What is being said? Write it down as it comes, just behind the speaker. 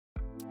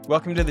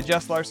Welcome to the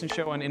Jess Larson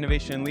Show on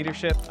Innovation and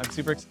Leadership. I'm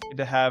super excited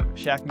to have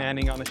Shaq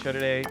Manning on the show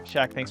today.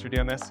 Shaq, thanks for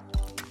doing this.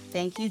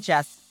 Thank you,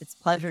 Jess. It's a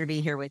pleasure to be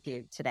here with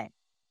you today.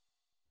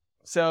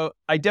 So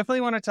I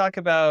definitely want to talk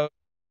about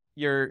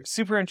your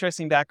super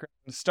interesting background,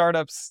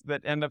 startups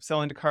that end up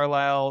selling to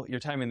Carlyle, your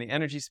time in the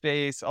energy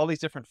space, all these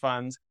different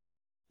funds.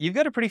 You've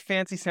got a pretty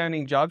fancy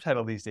sounding job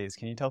title these days.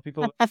 Can you tell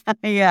people?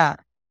 Yeah.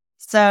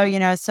 So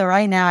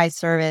right now I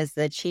serve as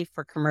the Chief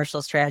for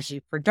Commercial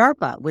Strategy for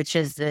DARPA, which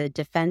is the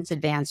Defense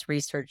Advanced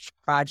Research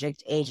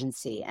Project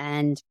Agency.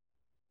 And,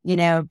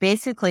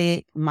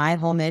 basically my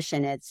whole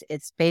mission,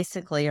 it's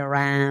basically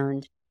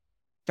around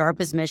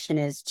DARPA's mission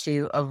is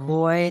to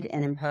avoid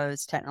and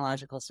impose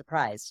technological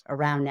surprise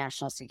around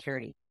national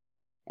security.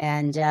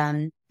 And,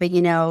 but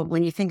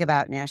when you think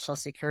about national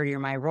security or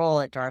my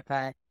role at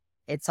DARPA,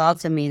 it's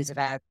also means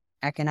about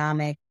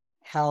economic,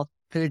 health,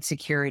 food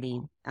security.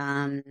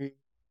 And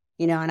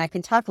I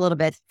can talk a little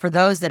bit, for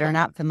those that are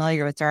not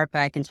familiar with DARPA,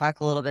 I can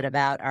talk a little bit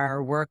about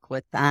our work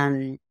with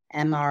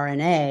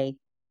mRNA,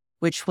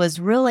 which was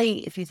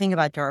really, if you think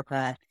about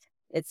DARPA,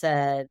 it's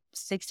a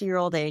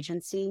 60-year-old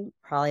agency,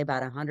 probably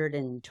about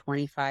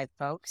 125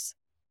 folks.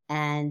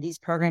 And these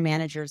program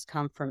managers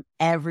come from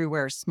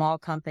everywhere, small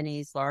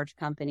companies, large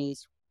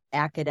companies,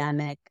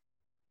 academic,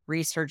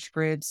 research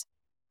groups.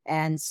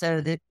 And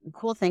so the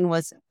cool thing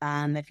was,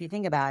 if you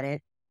think about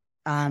it,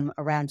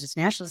 around just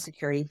national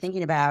security,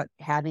 thinking about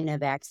having a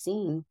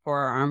vaccine for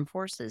our armed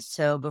forces.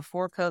 So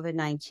before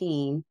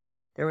COVID-19,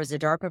 there was a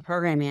DARPA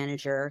program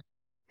manager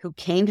who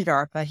came to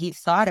DARPA. He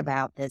thought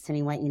about this and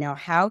he went,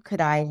 how could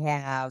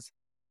if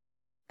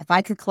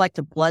I could collect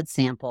a blood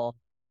sample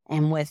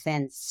and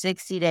within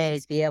 60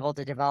 days be able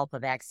to develop a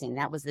vaccine?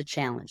 That was the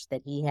challenge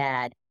that he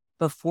had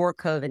before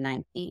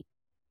COVID-19. He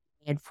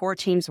had 4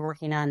 teams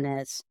working on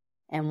this.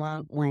 And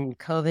when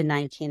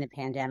COVID-19, the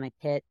pandemic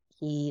hit,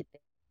 he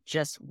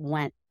just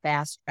went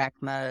fast track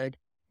mode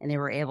and they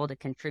were able to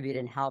contribute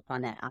and help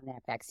on that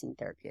vaccine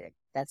therapeutic.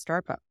 That's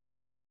DARPA.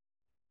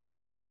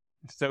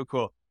 So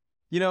cool.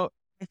 I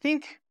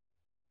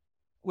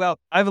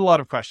have a lot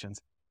of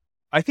questions.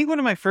 I think one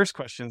of my first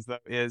questions, though,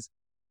 is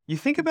you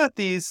think about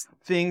these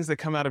things that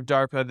come out of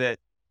DARPA that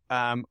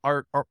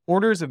are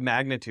orders of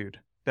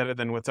magnitude better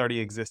than what's already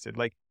existed.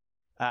 Like,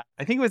 I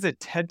think it was a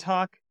TED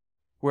Talk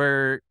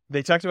where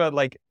they talked about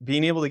like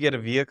being able to get a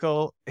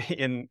vehicle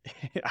in,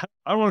 I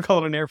don't want to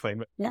call it an airplane,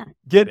 but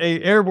get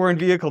a airborne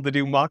vehicle to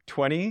do Mach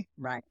 20.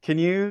 Right. Can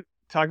you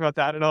talk about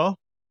that at all?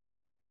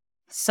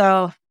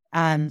 So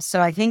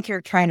I think you're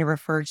trying to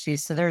refer to,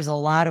 so there's a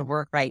lot of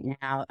work right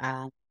now,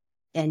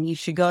 and you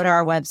should go to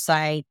our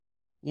website,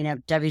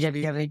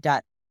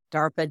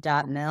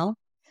 www.darpa.mil.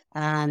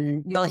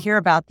 You'll hear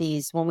about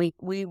these when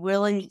we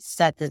really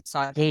set this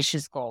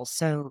audacious goal.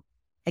 So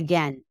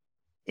again,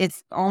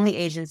 it's the only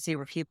agency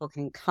where people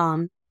can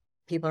come.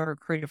 People are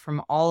recruited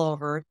from all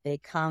over. They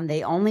come,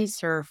 they only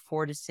serve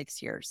 4 to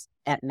 6 years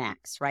at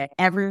max, right?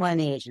 Everyone in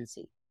the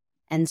agency.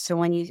 And so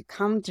when you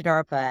come to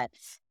DARPA,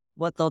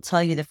 what they'll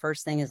tell you, the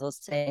first thing is they'll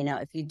say,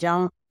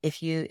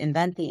 if you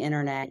invent the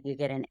internet, you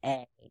get an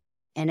A,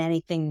 and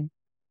anything,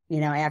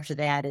 after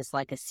that is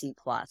like a C+.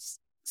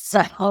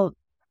 So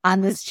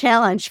on this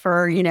challenge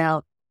for,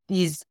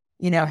 these,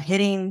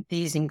 hitting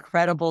these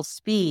incredible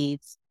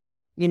speeds,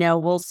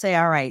 we'll say,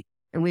 all right,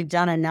 and we've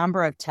done a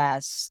number of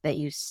tests that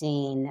you've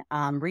seen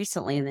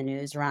recently in the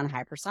news around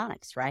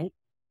hypersonics, right?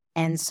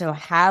 And so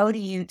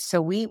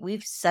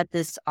we've set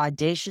this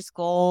audacious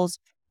goals.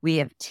 We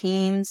have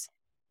teams.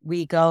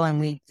 We go and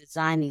we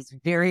design these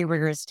very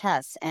rigorous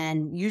tests.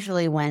 And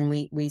usually when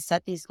we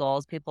set these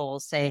goals, people will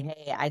say,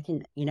 hey, I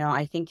think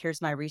here's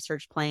my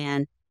research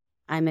plan.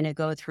 I'm going to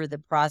go through the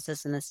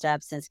process and the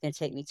steps, and it's going to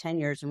take me 10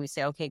 years. And we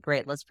say, okay,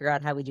 great. Let's figure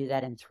out how we do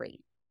that in 3.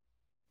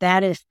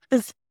 That is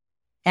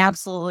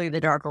absolutely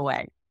the DARPA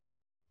way.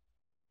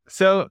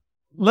 So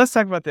let's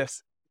talk about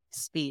this.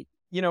 Speed.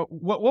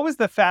 What was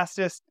the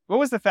fastest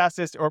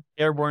or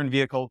airborne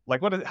vehicle?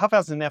 Like how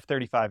fast does an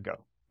F-35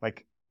 go?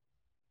 Like,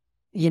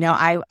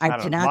 I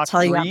cannot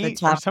tell you off the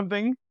top. Or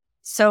something.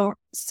 So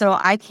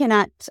I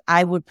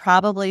would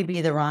probably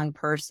be the wrong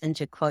person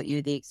to quote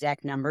you the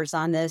exact numbers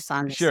on this,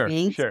 on the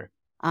speed. Sure.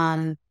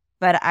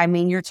 But I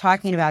mean, you're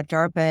talking about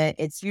DARPA.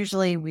 It's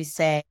usually, we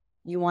say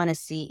you want to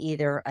see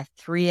either a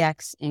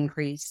 3x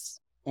increase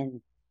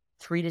in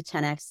 3 to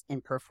 10x in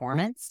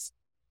performance,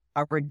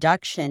 a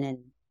reduction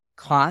in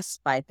cost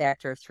by a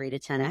factor of 3 to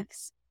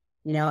 10x,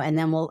 and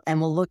then we'll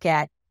look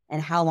at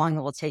and how long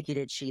it will take you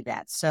to achieve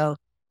that. So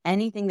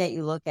anything that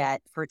you look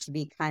at for it to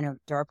be kind of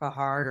DARPA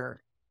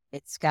harder,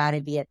 it's got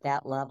to be at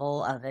that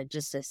level of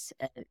just this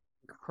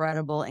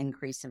incredible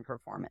increase in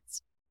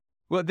performance.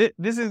 Well, this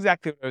is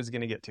exactly what I was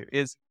going to get to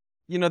is,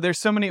 there's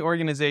so many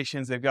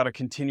organizations, they've got a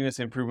continuous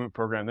improvement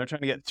program. They're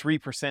trying to get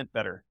 3%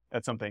 better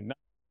at something, not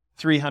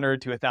 300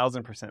 to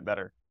 1,000%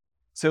 better.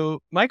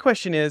 So my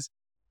question is,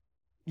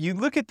 you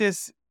look at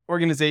this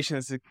organization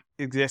that's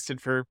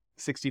existed for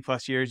 60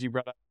 plus years, you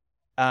brought up,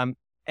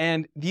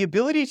 and the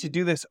ability to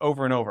do this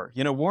over and over.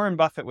 Warren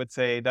Buffett would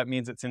say that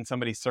means it's in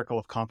somebody's circle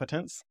of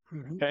competence.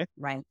 Mm-hmm. Okay.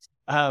 Right.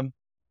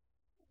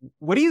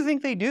 what do you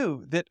think they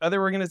do that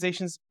other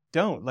organizations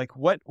don't? Like,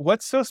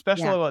 what's so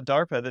special Yeah. about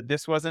DARPA that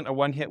this wasn't a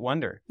one-hit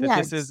wonder, that Yeah.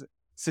 this is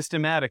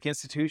systematic,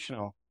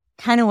 institutional?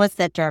 Kind of what's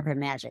that DARPA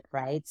magic,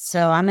 right?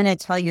 So I'm going to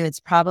tell you,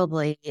 it's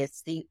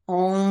the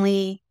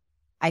only,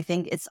 I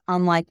think it's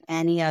unlike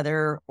any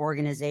other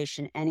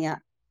organization,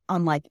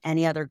 unlike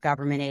any other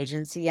government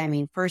agency. I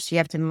mean, first you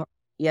have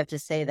to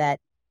say that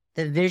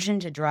the vision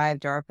to drive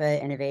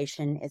DARPA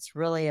innovation, it's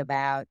really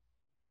about,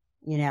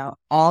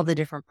 all the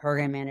different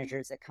program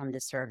managers that come to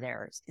serve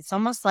theirs. It's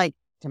almost like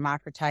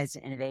democratized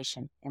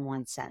innovation in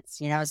one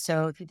sense,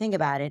 So if you think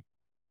about it,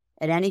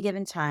 at any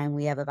given time,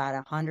 we have about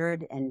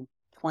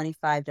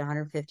 125 to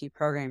 150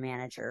 program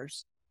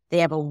managers. They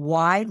have a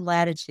wide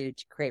latitude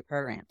to create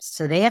programs.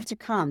 So they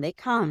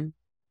come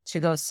to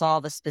go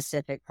solve a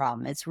specific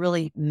problem. It's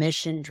really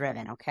mission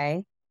driven.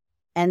 Okay.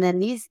 And then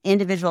these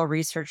individual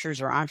researchers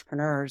or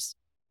entrepreneurs,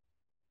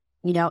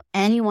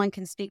 anyone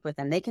can speak with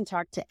them. They can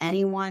talk to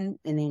anyone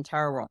in the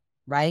entire world.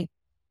 Right.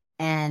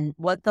 And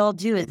what they'll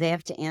do is they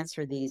have to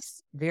answer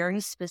these very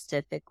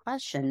specific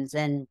questions,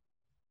 and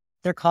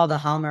they're called the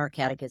Hallmark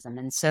Catechism.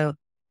 And so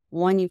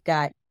you've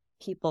got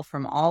people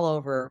from all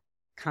over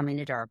coming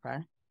to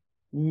DARPA.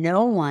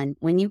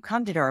 When you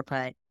come to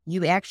DARPA,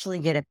 you actually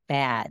get a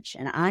badge,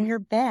 and on your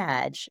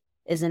badge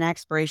is an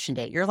expiration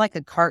date. You're like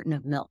a carton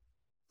of milk.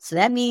 So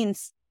that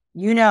means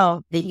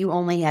that you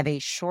only have a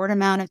short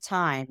amount of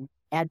time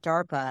at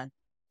DARPA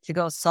to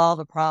go solve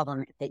a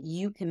problem that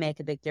you can make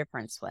a big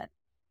difference with.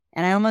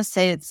 And I almost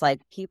say it's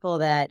like people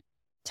that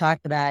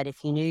talk about,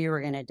 if you knew you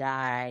were going to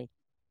die,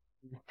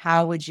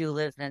 how would you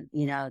live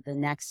the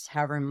next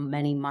however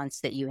many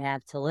months that you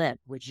have to live?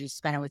 Would you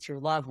spend it with your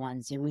loved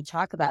ones? And we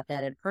talk about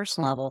that at a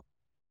personal level.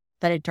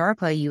 But at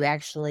DARPA, you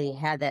actually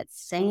have that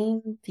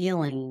same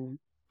feeling,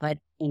 but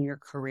in your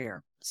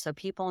career. So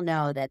people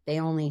know that they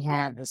only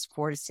have this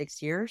 4 to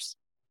 6 years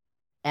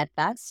at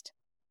best.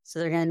 So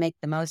they're going to make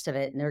the most of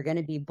it, and they're going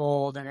to be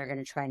bold, and they're going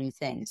to try new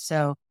things.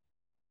 So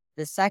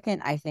the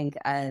second, I think,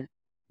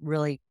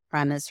 really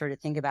premise or to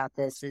think about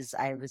this is,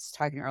 I was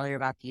talking earlier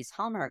about these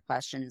Hallmark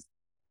questions.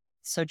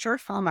 So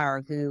George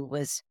Fellmauer,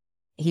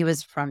 he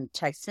was from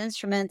Texas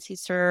Instruments, he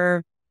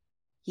served.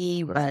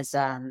 He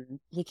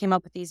came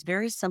up with these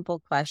very simple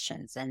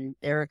questions, and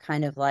they're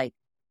kind of like,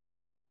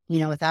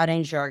 without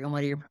any jargon,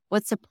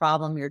 what's the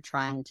problem you're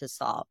trying to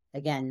solve?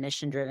 Again,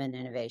 mission-driven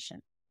innovation.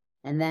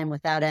 And then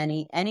without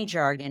any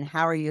jargon,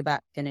 how are you about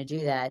going to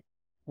do that?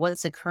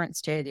 What's the current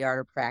state of the art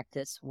of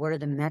practice? What are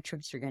the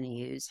metrics you're going to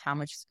use? How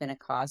much it's going to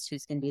cost?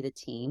 Who's going to be the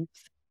team?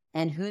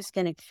 And who's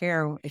going to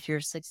care if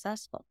you're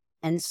successful?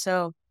 And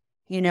so,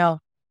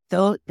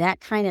 that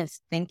kind of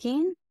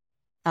thinking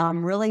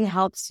really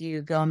helps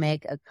you go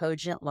make a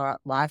cogent,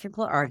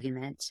 logical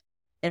argument.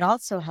 It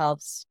also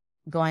helps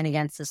going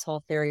against this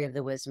whole theory of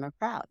the wisdom of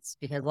crowds,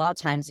 because a lot of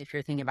times if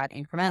you're thinking about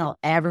incremental,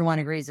 everyone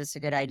agrees it's a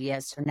good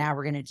idea. So now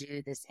we're going to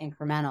do this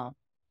incremental.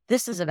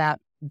 This is about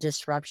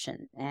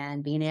disruption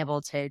and being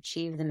able to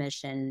achieve the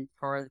mission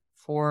for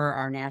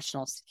our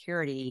national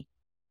security,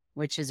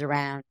 which is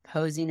around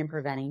posing and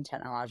preventing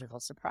technological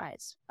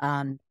surprise.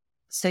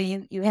 So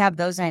you have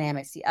those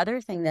dynamics. The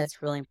other thing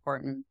that's really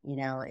important,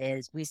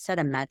 is we set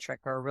a metric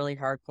or a really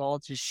hard goal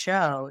to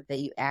show that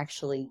you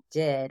actually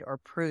did or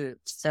proved.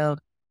 So,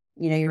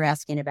 you're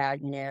asking about,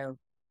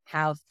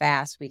 how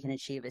fast we can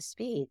achieve a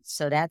speed.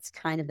 So that's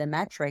kind of the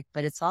metric,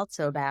 but it's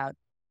also about,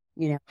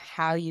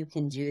 how you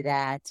can do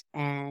that,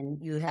 and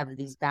you have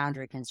these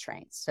boundary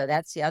constraints. So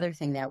that's the other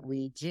thing that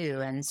we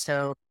do. And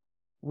so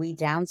we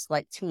down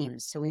select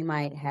teams. So we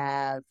might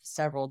have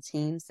several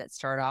teams that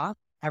start off.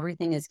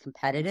 Everything is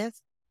competitive.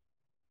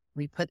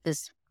 We put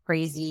this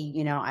crazy,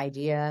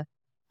 idea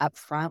up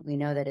front. We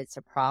know that it's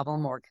a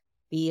problem or could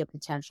be a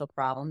potential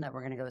problem that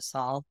we're going to go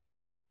solve.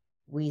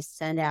 We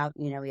send out,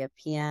 we have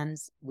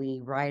PMs, we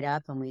write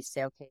up and we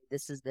say, okay,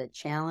 this is the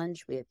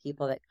challenge. We have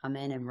people that come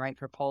in and write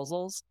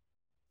proposals.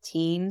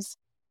 Teams,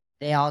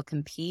 they all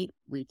compete.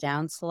 We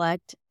down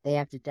select. They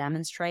have to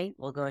demonstrate.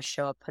 We'll go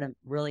show up, put a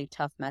really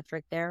tough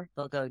metric there.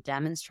 They'll go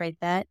demonstrate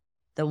that.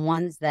 The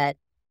ones that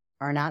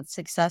are not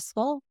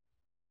successful,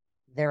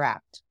 they're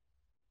out.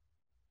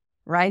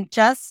 Right,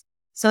 Jess?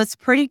 So it's a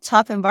pretty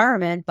tough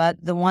environment, but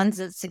the ones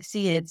that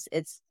succeed,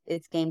 it's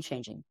game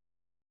changing.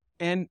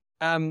 And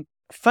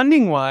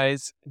funding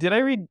wise, did I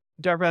read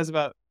DARPA has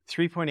about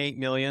 3.8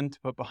 million to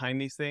put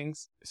behind these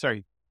things?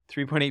 Sorry,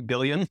 3.8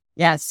 billion.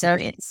 Yeah. So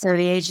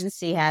the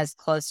agency has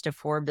close to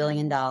 $4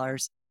 billion.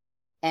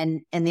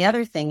 And the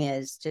other thing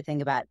is to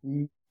think about,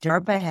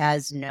 DARPA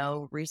has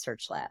no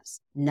research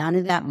labs. None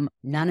of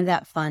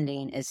that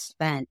funding is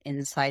spent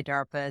inside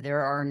DARPA.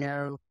 There are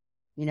no,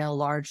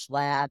 large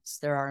labs.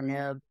 There are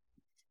no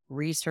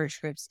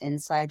research groups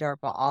inside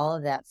DARPA. All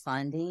of that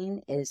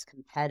funding is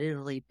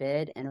competitively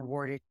bid and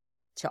awarded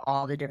to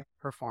all the different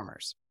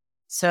performers.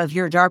 So if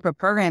you're a DARPA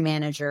program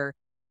manager,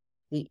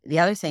 the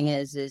other thing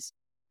is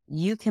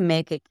you can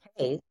make a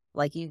case,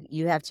 like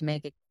you have to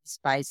make a case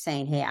by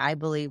saying, hey, I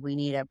believe we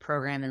need a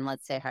program in,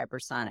 let's say,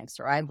 hypersonics,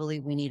 or I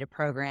believe we need a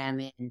program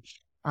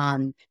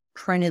in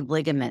printed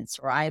ligaments,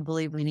 or I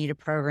believe we need a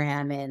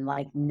program in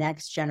like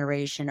next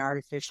generation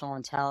artificial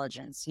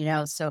intelligence,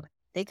 so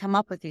they come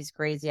up with these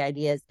crazy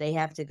ideas. They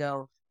have to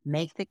go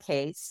make the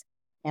case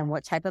and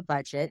what type of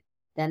budget.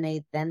 Then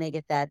they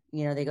get that,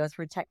 they go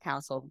through tech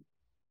council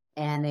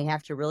and they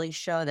have to really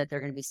show that they're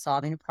going to be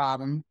solving a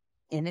problem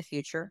in the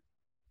future.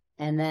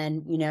 And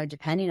then,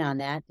 depending on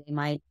that, they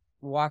might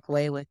walk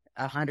away with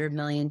 100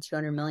 million,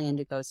 200 million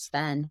to go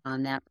spend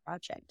on that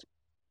project.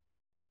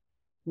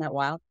 Isn't that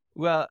wild?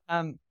 Well,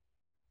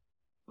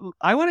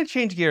 I want to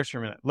change gears for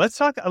a minute. Let's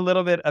talk a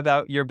little bit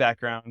about your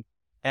background.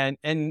 And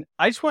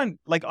I just want,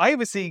 like, I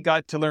obviously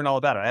got to learn all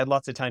about it. I had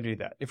lots of time to do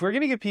that. If we're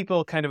going to give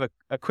people kind of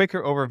a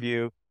quicker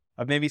overview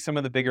of maybe some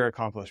of the bigger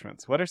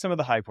accomplishments, what are some of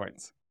the high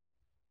points?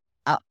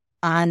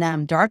 On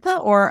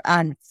DARPA or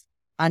on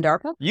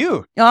DARPA?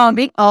 You. Oh,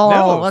 me? Oh,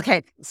 No.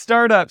 Okay.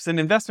 Startups and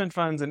investment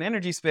funds and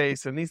energy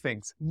space and these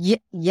things.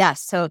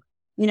 Yes. So,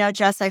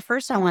 Jess, I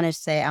want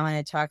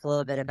to talk a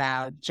little bit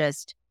about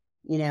just,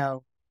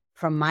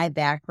 from my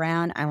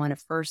background. I want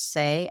to first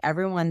say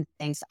everyone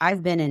thinks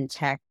I've been in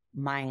tech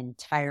my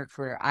entire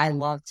career. I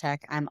love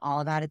tech. I'm all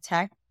about it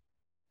tech,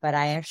 but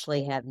I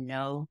actually have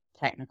no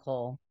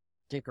technical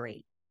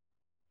degree.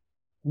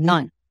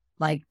 None.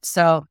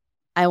 So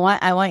I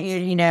want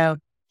you to,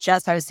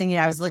 Jess, I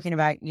was looking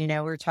about, we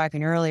were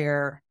talking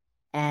earlier,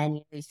 and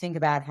you think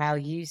about how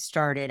you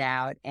started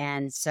out.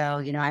 And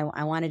so,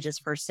 I want to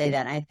just first say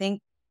that. And I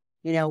think,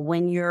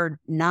 when you're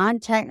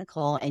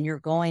non-technical and you're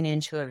going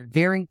into a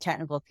very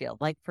technical field,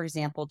 like, for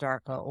example,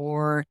 DARPA,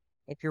 or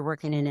if you're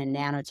working in a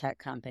nanotech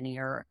company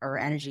or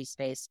energy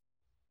space,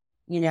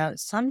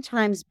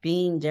 sometimes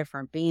being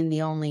different, being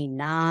the only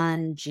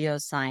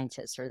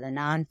non-geoscientist or the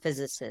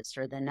non-physicist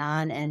or the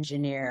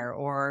non-engineer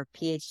or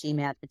PhD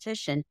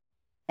mathematician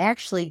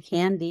actually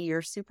can be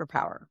your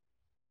superpower,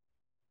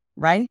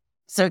 right?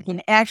 So it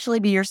can actually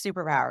be your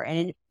superpower.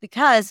 And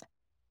because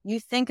you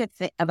think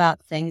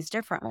about things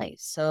differently.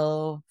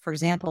 So, for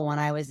example, when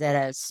I was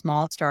at a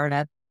small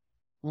startup,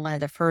 one of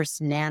the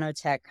first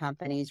nanotech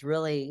companies,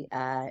 really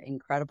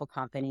incredible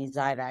company,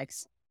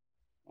 Zyvex.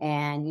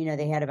 And,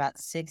 they had about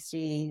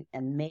 60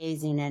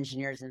 amazing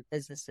engineers and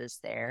physicists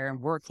there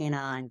working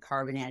on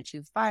carbon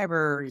nanotube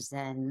fibers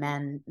and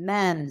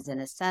MEMS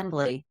and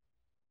assembly.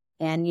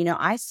 And,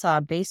 I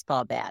saw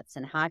baseball bats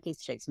and hockey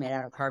sticks made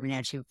out of carbon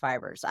nanotube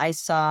fibers. I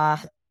saw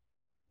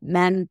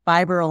MEMS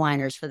fiber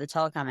aligners for the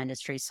telecom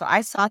industry. So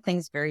I saw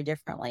things very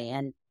differently.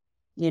 And,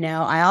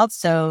 I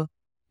also,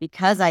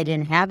 because I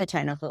didn't have a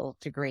technical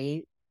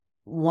degree,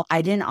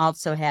 I didn't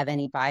also have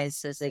any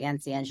biases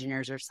against the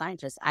engineers or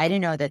scientists. I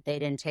didn't know that they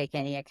didn't take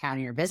any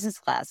accounting or business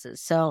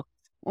classes. So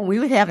when we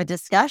would have a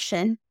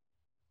discussion,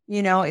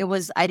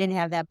 I didn't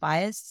have that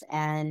bias,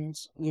 and,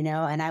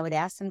 and I would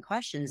ask them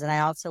questions. And I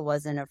also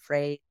wasn't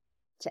afraid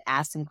to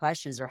ask them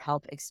questions or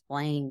help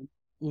explain,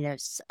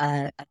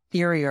 a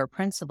theory or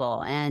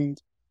principle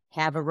and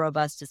have a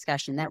robust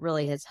discussion. That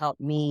really has helped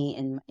me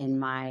in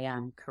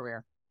my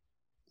career.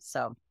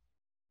 So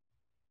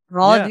for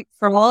all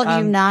of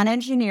you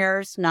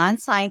non-engineers,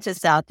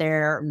 non-scientists out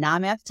there,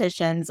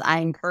 non-mathematicians, I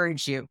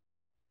encourage you.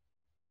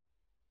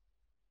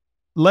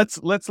 Let's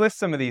list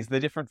some of these, the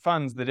different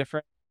funds, the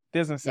different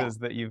businesses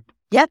that you've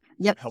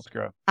helped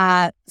grow.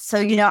 So,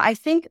 I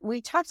think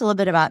we talked a little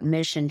bit about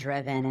mission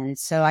driven. And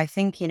so I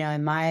think,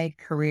 in my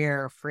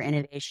career for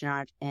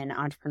innovation and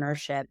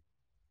entrepreneurship,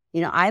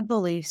 I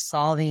believe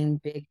solving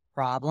big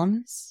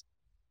problems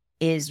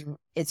has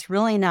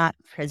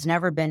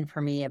never been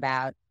for me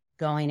about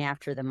going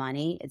after the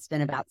money. It's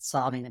been about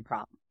solving the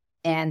problem.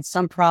 And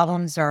some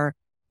problems are,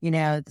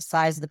 the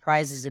size of the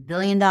prize is $1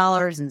 billion,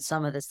 and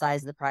some of the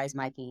size of the prize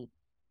might be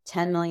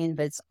 10 million,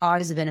 but it's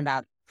always been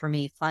about, for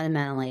me,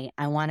 fundamentally,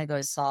 I want to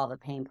go solve a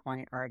pain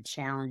point or a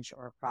challenge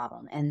or a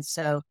problem. And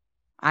so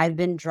I've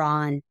been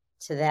drawn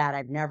to that.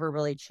 I've never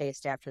really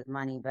chased after the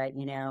money, but,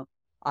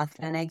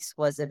 Authentics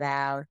was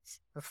about,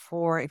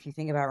 before, if you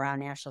think about around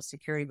national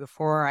security,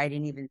 before I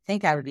didn't even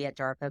think I would be at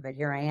DARPA, but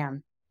here I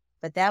am.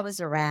 But that was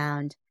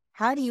around,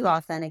 how do you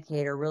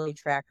authenticate or really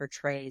track or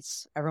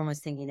trace? Everyone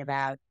was thinking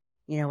about,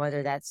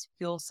 whether that's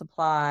fuel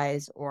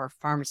supplies or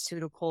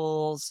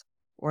pharmaceuticals,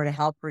 or to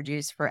help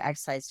reduce for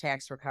excise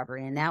tax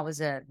recovery. And that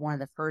was one of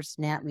the first,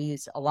 we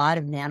used a lot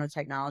of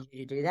nanotechnology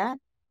to do that,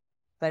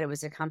 but it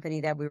was a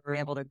company that we were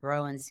able to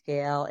grow and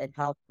scale. It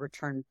helped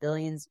return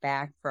billions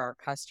back for our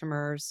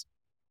customers.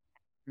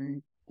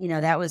 And,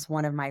 that was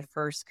one of my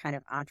first kind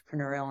of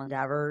entrepreneurial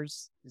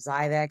endeavors.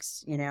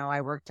 Zyvex,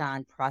 I worked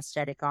on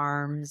prosthetic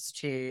arms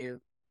to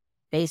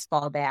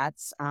baseball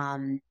bats.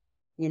 I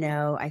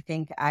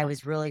think I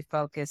was really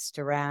focused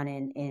around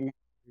in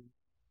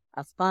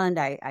a fund.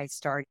 I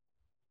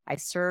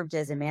served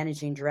as a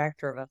managing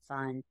director of a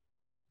fund,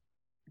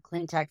 a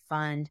clean tech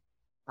fund.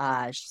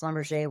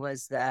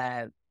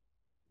 Schlumberger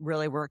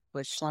really worked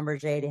with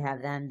Schlumberger to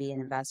have them be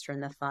an investor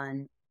in the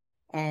fund.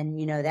 And,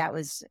 that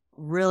was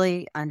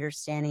really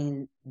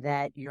understanding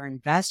that your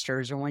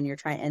investors, or when you're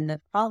trying, and the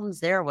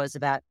problems there was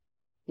about,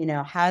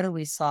 how do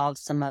we solve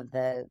some of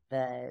the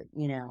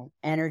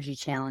energy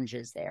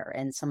challenges there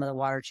and some of the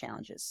water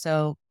challenges?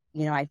 So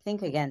I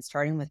think, again,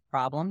 starting with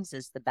problems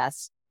is the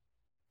best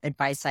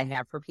advice I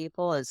have for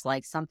people is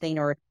like something,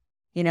 or,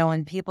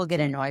 when people get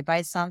annoyed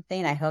by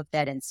something, I hope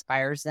that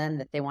inspires them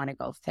that they want to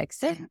go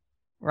fix it.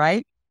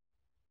 Right.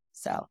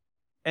 So,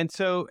 And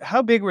so,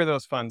 how big were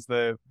those funds?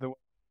 The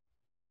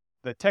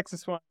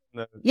Texas one,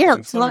 the yeah,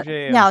 Schlumberger,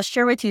 yeah, and I'll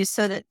share with you.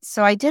 So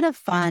I did a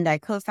fund, I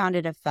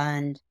co-founded a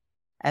fund.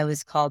 It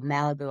was called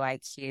Malibu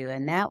IQ.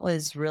 And that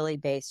was really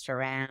based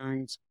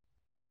around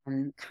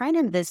kind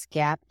of this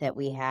gap that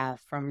we have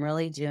from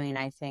really doing,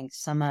 I think,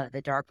 some of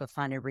the DARPA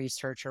funded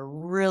research or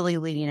really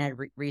leading edge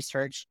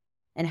research.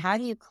 And how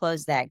do you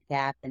close that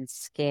gap and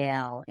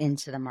scale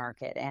into the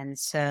market? And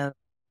so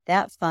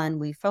that fund,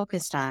 we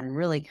focused on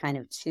really kind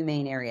of two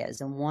main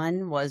areas. And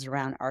one was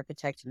around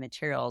architecture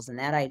materials. And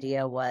that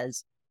idea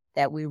was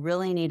that we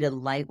really needed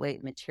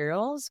lightweight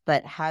materials,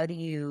 but how do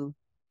you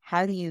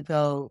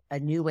go a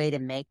new way to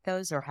make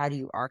those, or how do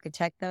you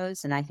architect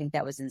those? And I think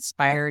that was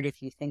inspired,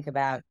 if you think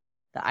about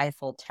the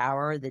Eiffel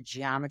Tower, the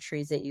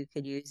geometries that you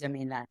could use. I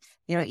mean, that,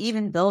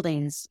 even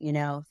buildings,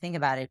 think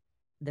about it,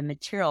 the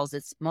materials,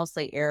 it's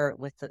mostly air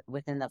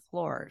within the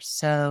floors.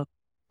 So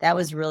that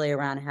was really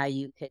around how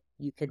you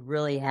could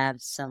really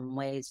have some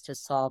ways to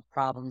solve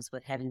problems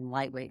with having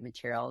lightweight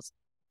materials.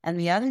 And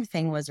the other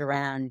thing was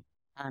around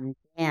GaN,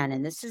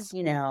 and this is,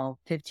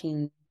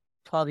 15,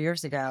 12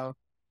 years ago,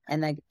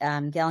 and the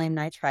gallium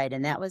nitride.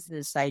 And that was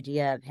this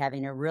idea of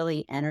having a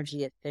really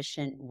energy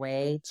efficient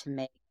way to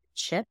make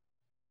chip.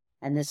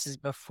 And this is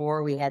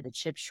before we had the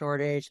chip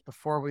shortage,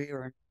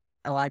 before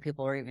a lot of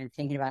people were even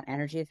thinking about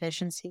energy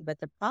efficiency. But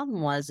the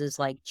problem is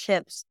like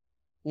chips,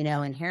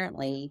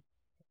 inherently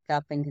pick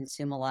up and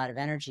consume a lot of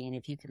energy. And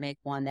if you could make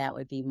one that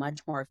would be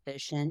much more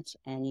efficient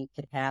and you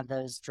could have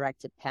those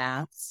directed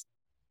paths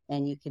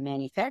and you can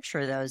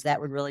manufacture those, that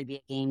would really be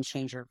a game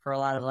changer for a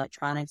lot of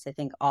electronics. I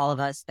think all of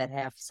us that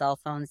have cell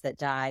phones that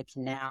die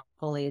can now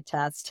fully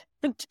attest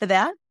to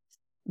that.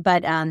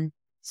 But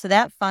so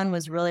that fund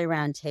was really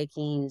around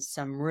taking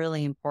some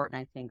really important,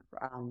 I think,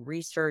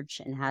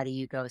 research and how do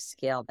you go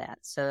scale that.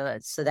 So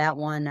that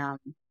one,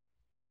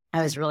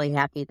 I was really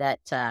happy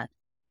that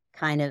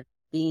kind of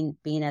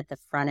being at the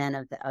front end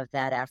of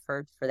that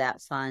effort for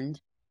that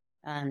fund.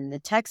 The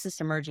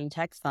Texas Emerging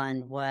Tech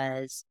Fund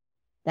was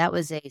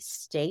a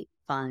state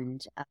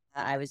fund.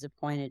 I was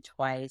appointed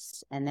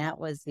twice, and that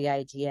was the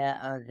idea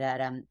of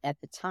that.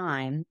 At the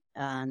time,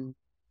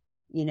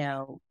 you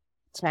know,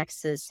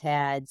 Texas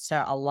had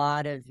a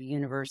lot of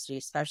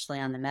universities, especially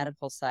on the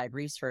medical side,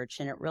 research,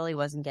 and it really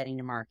wasn't getting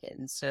to market.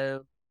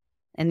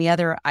 And the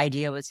other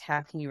idea was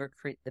how can you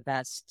recruit the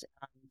best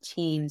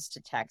teams to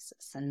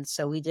Texas? And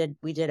so we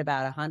did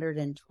about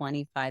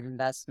 125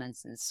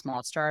 investments in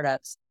small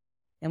startups,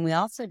 and we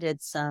also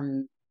did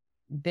some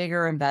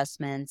bigger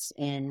investments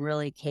in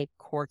really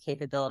core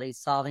capabilities,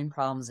 solving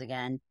problems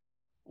again.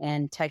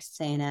 And Texas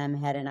A&M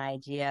had an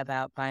idea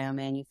about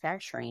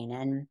biomanufacturing,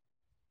 and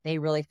they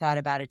really thought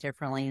about it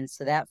differently. And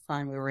so that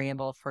fund, we were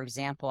able, for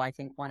example, I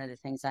think one of the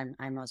things I'm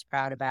most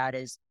proud about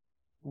is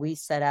we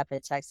set up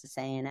at Texas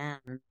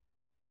A&M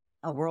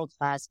a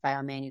world-class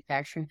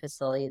biomanufacturing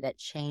facility that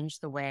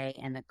changed the way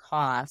and the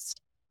cost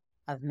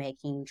of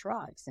making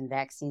drugs and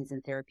vaccines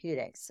and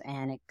therapeutics.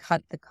 And it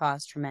cut the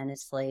cost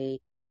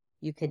tremendously.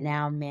 You could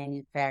now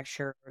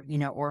manufacture,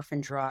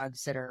 orphan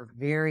drugs that are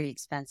very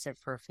expensive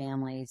for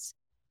families.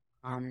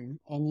 And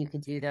you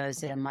could do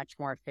those in a much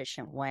more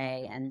efficient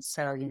way. And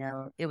so,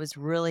 it was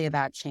really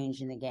about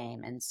changing the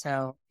game. And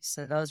so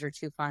those are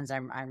two funds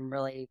I'm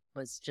really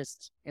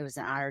it was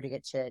an honor to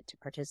get to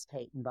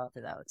participate in both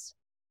of those.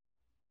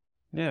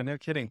 Yeah, no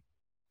kidding.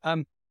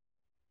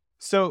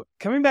 So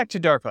coming back to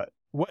DARPA,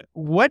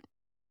 what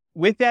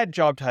with that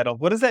job title,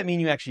 what does that mean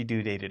you actually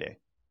do day to day?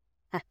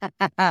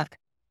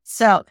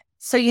 So,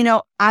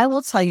 I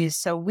will tell you,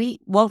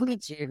 what we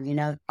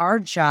do, our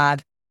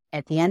job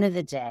at the end of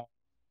the day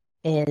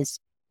is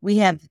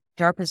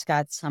DARPA's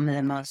got some of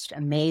the most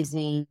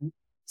amazing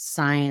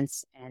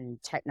science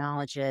and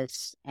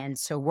technologists. And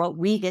so what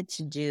we get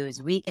to do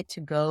is we get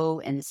to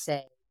go and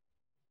say,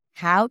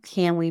 how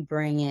can we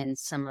bring in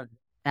some of the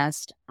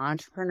best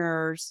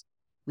entrepreneurs?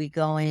 We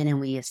go in and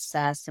we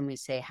assess and we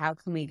say, how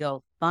can we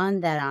go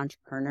fund that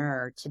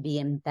entrepreneur to be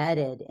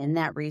embedded in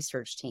that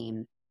research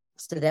team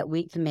so that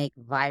we can make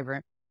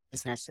vibrant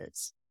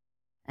businesses?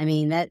 I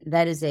mean,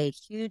 that is a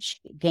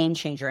huge game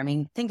changer. I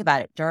mean, think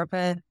about it.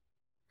 DARPA,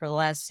 for the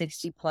last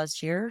 60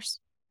 plus years,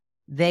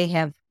 they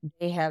have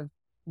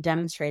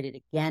demonstrated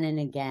again and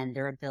again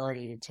their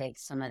ability to take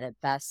some of the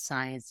best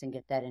science and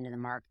get that into the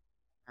market,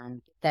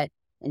 get that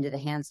into the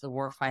hands of the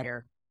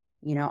warfighter.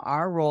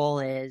 Our role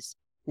is,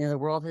 the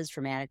world has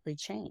dramatically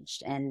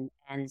changed. And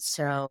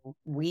so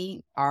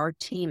our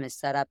team is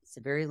set up. It's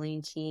a very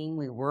lean team.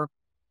 We work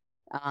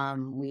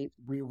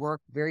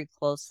very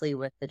closely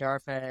with the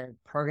DARPA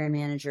program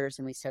managers,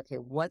 and we say, okay,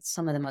 what's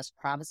some of the most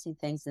promising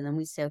things? And then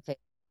we say, okay,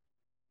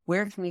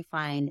 where can we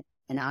find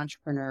an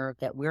entrepreneur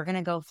that we're going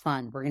to go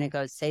fund? We're going to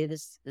go say to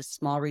this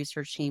small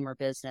research team or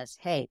business,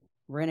 hey,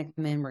 we're going to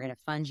come in, we're going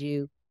to fund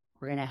you,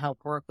 we're going to help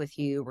work with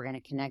you, we're going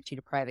to connect you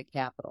to private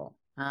capital.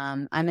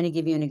 I'm going to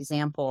give you an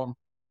example,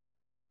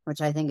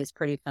 which I think is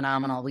pretty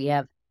phenomenal. We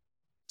have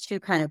two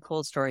kind of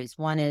cool stories.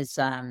 One is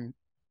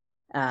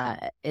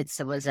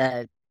it was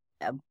a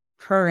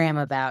program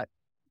about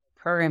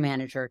program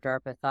manager at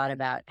DARPA thought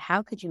about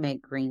how could you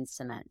make green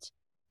cement,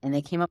 and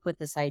they came up with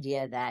this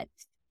idea that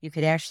you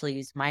could actually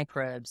use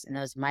microbes, and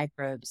those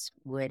microbes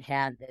would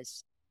have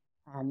this,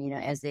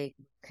 as they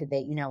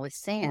with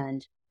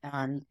sand, you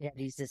could have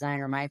these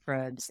designer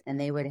microbes, and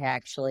they would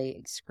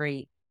actually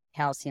excrete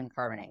calcium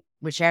carbonate,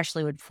 which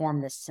actually would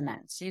form this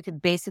cement. So you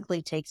could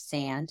basically take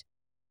sand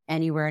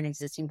anywhere in an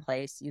existing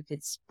place, you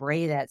could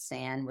spray that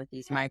sand with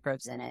these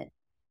microbes in it.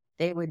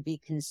 They would be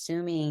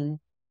consuming,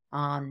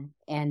 and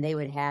they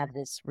would have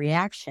this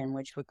reaction,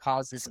 which would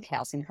cause this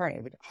calcium carbonate.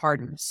 It would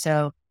harden.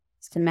 So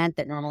cement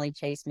that normally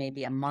takes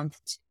maybe a month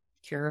to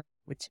cure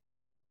would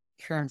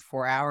cure in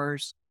 4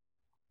 hours.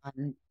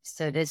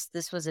 So this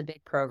was a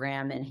big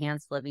program,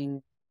 Enhanced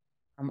Living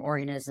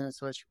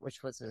Organisms,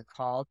 which was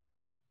called.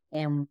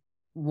 And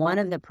one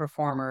of the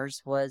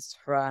performers was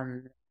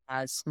from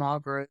a small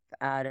group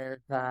out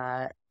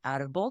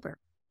of Boulder,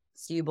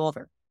 CU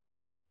Boulder.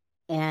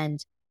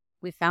 And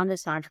we found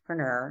this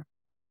entrepreneur,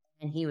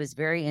 and he was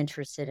very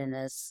interested in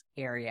this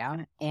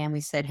area. And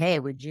we said, hey,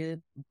 would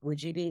you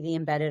be the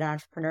embedded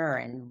entrepreneur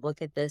and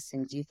look at this?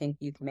 And do you think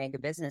you can make a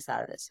business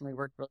out of this? And we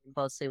worked really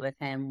closely with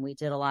him. We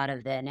did a lot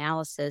of the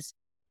analysis,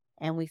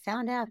 and we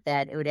found out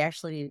that it would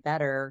actually be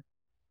better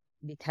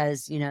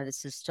because,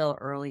 this is still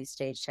early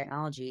stage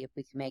technology, if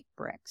we can make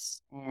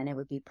bricks, and it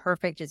would be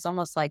perfect. It's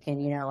almost like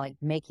like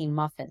making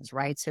muffins,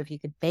 right? So if you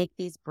could bake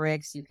these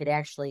bricks, you could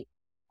actually,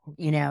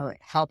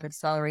 help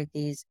accelerate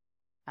these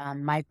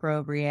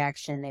microbe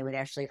reaction. They would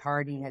actually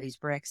harden, these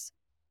bricks.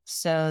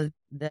 So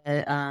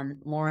the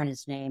Lauren,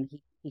 his name,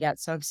 he got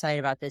so excited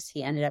about this,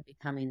 he ended up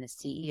becoming the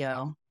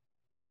CEO.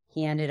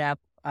 He ended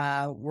up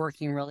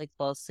working really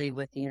closely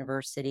with the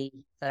university,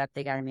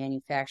 they got a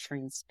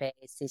manufacturing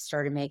space. They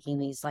started making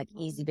these like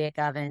easy bake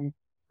oven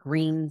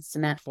green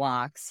cement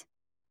blocks.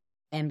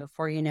 And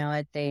before you know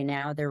it,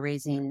 they're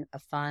raising a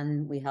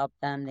fund. We helped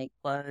them. They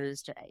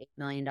closed $8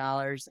 million.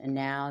 And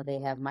now they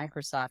have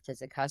Microsoft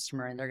as a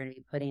customer, and they're going to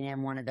be putting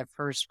in one of the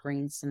first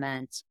green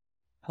cement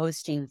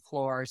hosting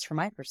floors for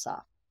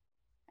Microsoft.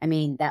 I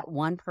mean, that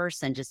one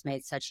person just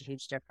made such a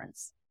huge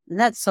difference. And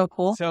that's so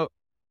cool. So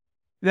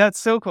that's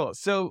so cool.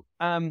 So,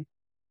 and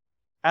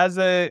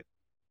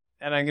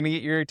I'm going to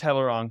get your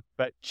title wrong,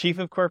 but Chief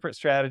of Corporate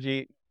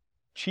Strategy,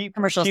 Chief of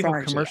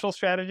Commercial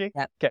Strategy.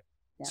 Yep. Okay.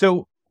 Yep.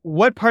 So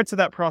what parts of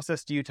that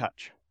process do you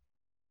touch?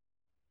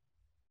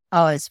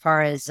 Oh, as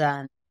far as,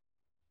 yeah,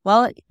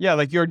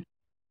 like you're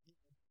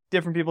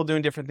different people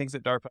doing different things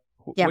at DARPA.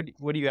 Yeah.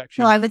 What do you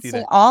actually No, I would do say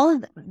then? all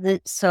of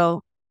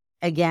so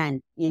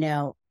again,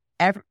 DARPA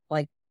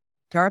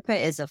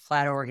is a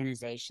flat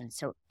organization.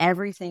 So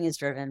everything is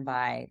driven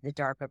by the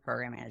DARPA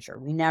program manager.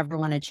 We never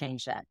want to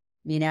change that.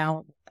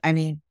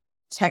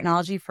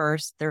 Technology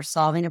first, they're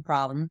solving a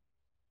problem.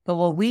 But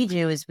what we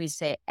do is we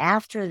say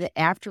after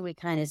we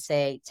kind of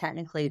say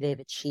technically they've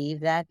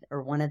achieved that,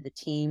 or one of the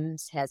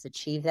teams has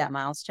achieved that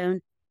milestone,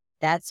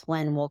 that's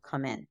when we'll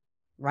come in,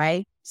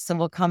 right? So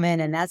we'll come in,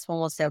 and that's when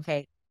we'll say,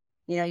 okay,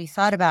 you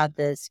thought about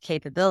this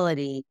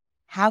capability.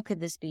 How could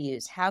this be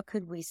used? How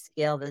could we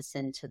scale this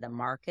into the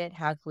market?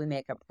 How could we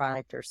make a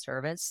product or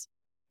service?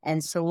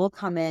 And so we'll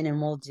come in and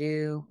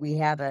we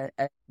have a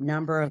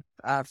number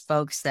of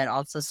folks that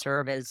also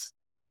serve as,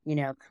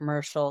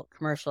 commercial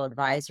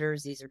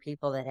advisors. These are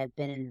people that have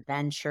been in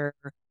venture,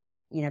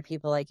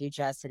 people like you,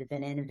 Jess, that have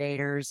been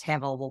innovators,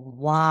 have a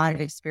lot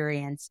of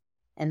experience,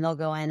 and they'll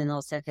go in and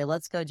they'll say, okay,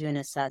 let's go do an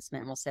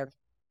assessment. And we'll say,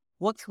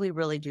 what can we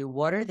really do?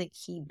 What are the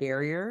key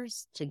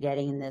barriers to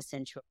getting this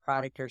into a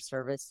product or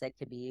service that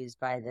could be used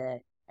by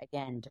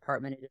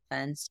Department of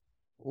Defense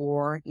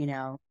or,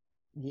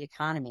 the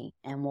economy?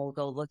 And we'll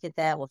go look at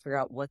that. We'll figure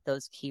out what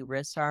those key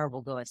risks are.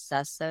 We'll go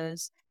assess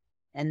those.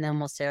 And then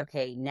we'll say,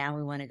 okay, now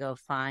we want to go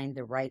find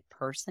the right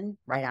person,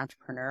 right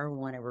entrepreneur. We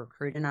want to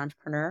recruit an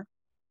entrepreneur.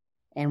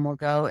 And we'll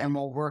go and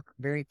we'll work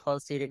very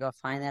closely to go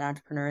find that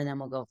entrepreneur. And then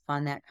we'll go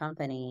fund that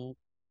company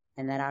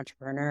and that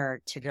entrepreneur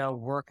to go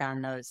work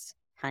on those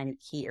kind of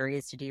key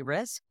areas to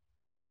de-risk.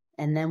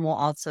 And then we'll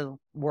also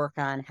work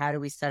on how do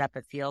we set up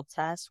a field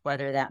test,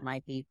 whether that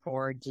might be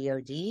for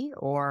DoD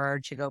or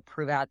to go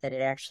prove out that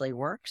it actually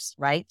works,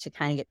 right? To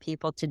kind of get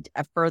people to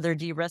further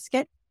de-risk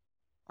it.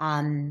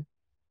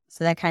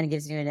 So that kind of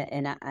gives you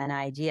an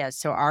idea.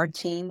 So our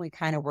team, we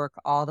kind of work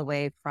all the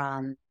way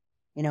from,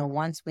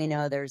 once we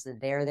know there's a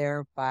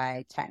there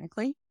by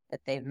technically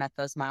that they've met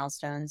those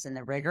milestones and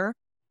the rigor,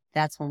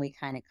 that's when we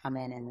kind of come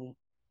in and we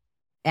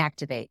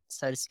activate,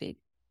 so to speak.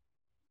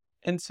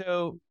 And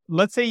so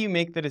let's say you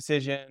make the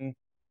decision,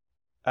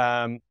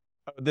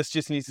 this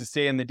just needs to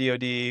stay in the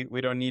DoD.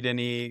 We don't need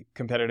any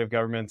competitive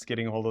governments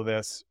getting a hold of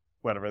this,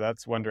 whatever.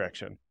 That's one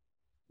direction.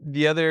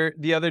 The other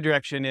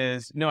direction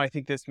is, no, I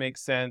think this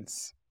makes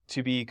sense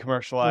to be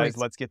commercialized.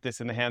 Right. Let's get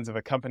this in the hands of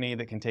a company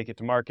that can take it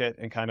to market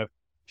and kind of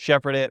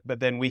shepherd it,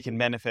 but then we can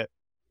benefit,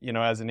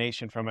 as a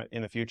nation from it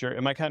in the future.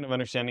 Am I kind of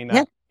understanding that?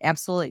 Yeah,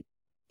 absolutely.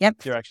 Yep.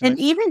 direction And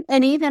there.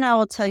 even I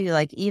will tell you,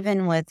 like,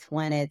 even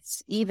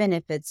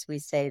if it's, we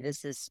say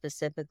this is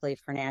specifically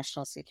for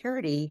national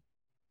security,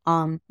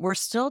 we're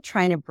still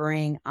trying to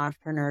bring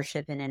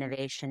entrepreneurship and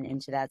innovation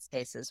into that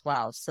space as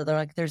well. So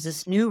there's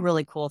this new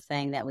really cool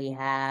thing that we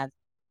have.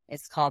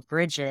 It's called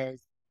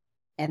Bridges.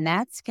 And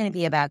that's going to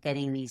be about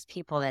getting these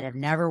people that have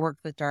never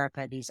worked with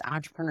DARPA, these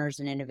entrepreneurs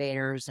and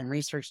innovators and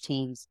research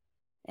teams.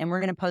 And we're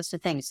going to post a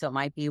thing. So it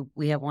might be,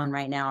 we have one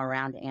right now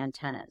around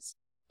antennas.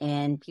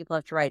 And people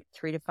have to write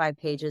 3 to 5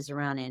 pages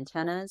around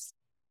antennas,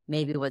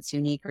 maybe what's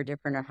unique or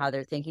different or how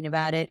they're thinking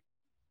about it.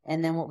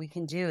 And then what we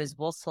can do is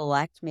we'll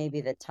select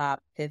maybe the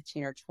top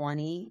 15 or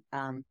 20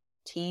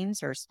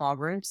 teams or small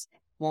groups.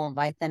 We'll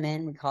invite them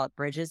in. We call it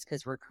Bridges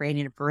because we're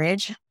creating a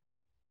bridge.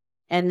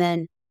 And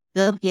then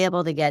they'll be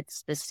able to get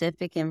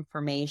specific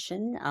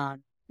information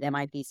that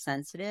might be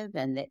sensitive,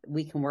 and that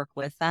we can work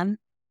with them.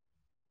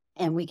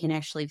 And we can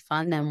actually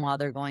fund them while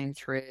they're going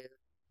through,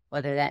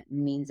 whether that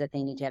means that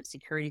they need to have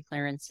security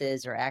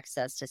clearances or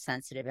access to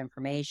sensitive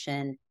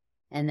information.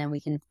 And then we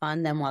can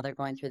fund them while they're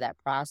going through that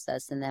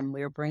process. And then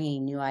we're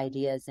bringing new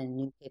ideas and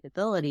new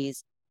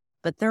capabilities,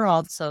 but they're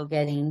also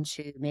getting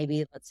to,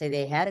 maybe, let's say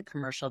they had a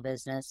commercial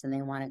business and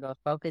they want to go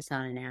focus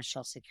on a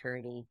national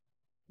security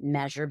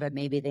measure, but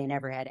maybe they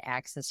never had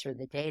access to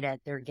the data.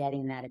 They're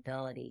getting that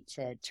ability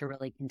to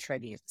really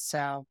contribute.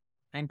 So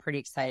I'm pretty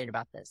excited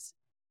about this.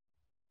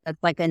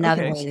 That's like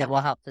another Okay. way that will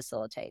help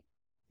facilitate.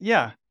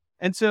 Yeah.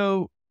 And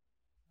so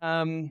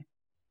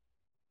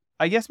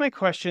I guess my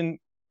question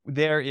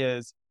there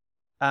is,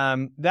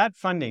 that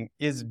funding,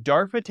 is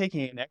DARPA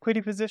taking an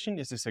equity position?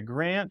 Is this a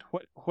grant?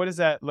 What does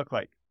that look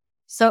like?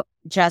 So,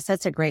 Jess,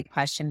 that's a great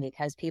question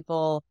because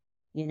people,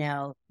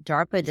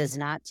 DARPA does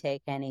not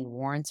take any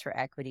warrants or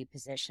equity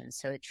positions.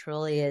 So it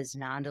truly is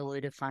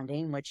non-dilutive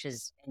funding, which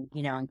is,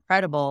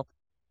 incredible.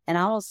 And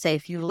I will say,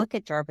 if you look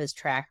at DARPA's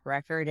track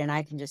record, and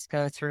I can just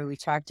go through, we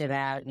talked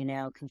about,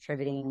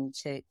 contributing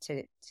to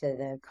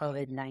the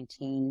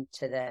COVID-19,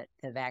 to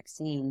the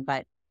vaccine,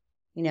 but,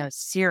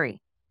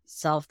 Siri,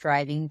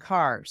 self-driving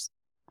cars.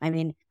 I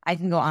mean, I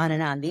can go on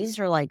and on. These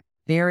are like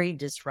very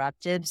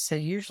disruptive. So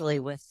usually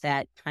with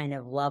that kind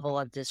of level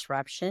of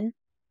disruption,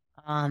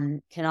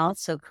 can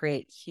also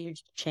create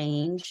huge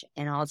change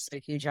and also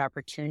huge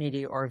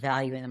opportunity or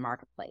value in the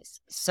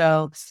marketplace.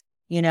 So,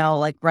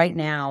 like right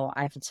now,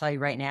 I have to tell you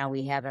right now,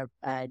 we have a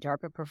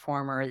DARPA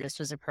performer. This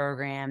was a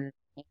program,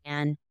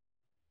 and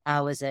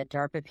I was a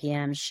DARPA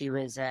PM. She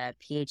was a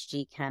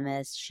PhD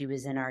chemist. She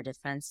was in our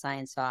defense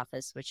science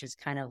office, which is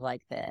kind of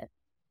like the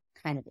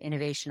kind of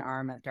innovation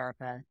arm of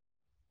DARPA.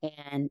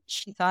 And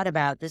she thought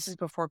about, this is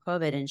before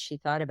COVID, and she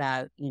thought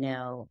about,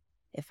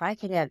 if I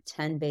could have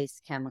 10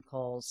 base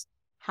chemicals,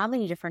 how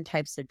many different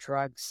types of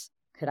drugs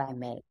could I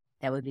make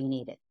that would be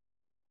needed?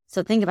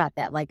 So think about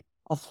that, like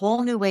a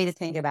whole new way to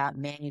think about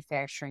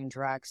manufacturing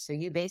drugs. So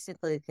you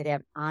basically could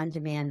have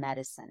on-demand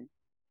medicine,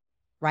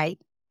 right?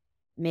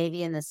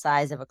 Maybe in the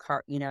size of a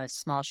car, a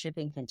small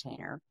shipping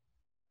container.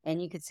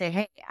 And you could say,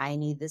 hey, I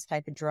need this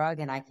type of drug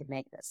and I could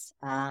make this.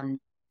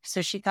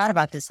 So she thought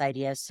about this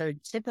idea. So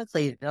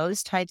typically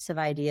those types of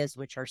ideas,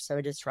 which are so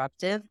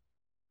disruptive,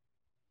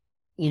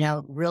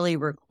 really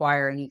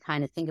require, and you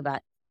kind of think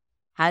about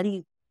how do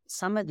you,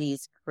 some of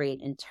these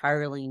create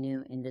entirely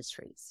new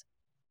industries,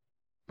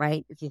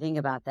 right? If you think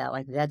about that,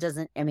 like that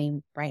doesn't,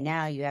 right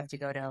now you have to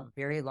go to a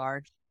very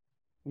large,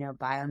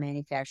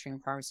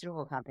 biomanufacturing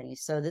pharmaceutical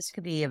companies. So this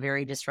could be a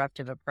very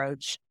disruptive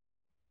approach.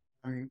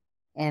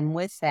 And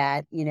with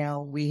that,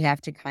 we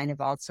have to kind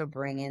of also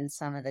bring in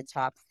some of the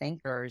top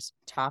thinkers,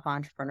 top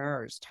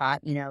entrepreneurs,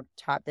 top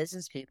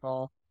business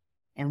people.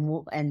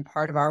 And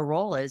part of our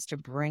role is to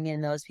bring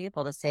in those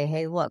people to say,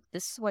 hey, look,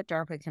 this is what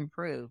DARPA can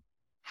prove.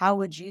 How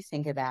would you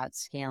think about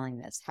scaling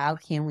this? How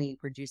can we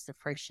reduce the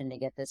friction to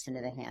get this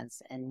into the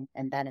hands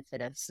and benefit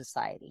of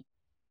society?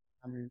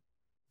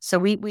 So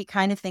we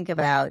kind of think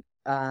about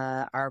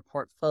our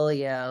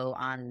portfolio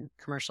on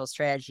commercial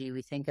strategy.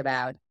 We think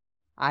about,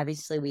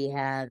 obviously we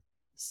have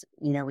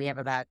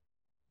about,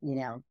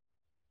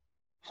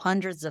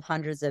 hundreds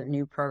of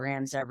new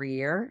programs every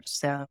year.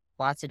 So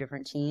lots of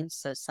different teams.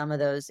 So some of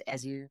those,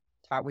 as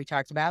we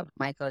talked about,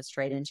 might go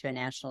straight into a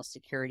national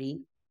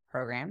security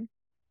program.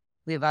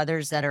 We have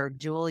others that are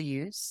dual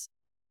use,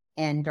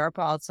 and DARPA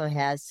also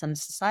has some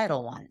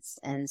societal ones.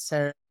 And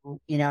so, for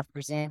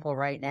example,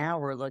 right now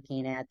we're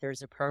looking at,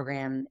 there's a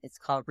program, it's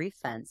called Reef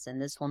Fence.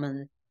 And this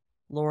woman,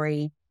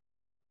 Lori,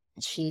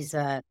 she's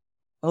a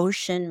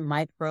ocean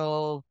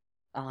micro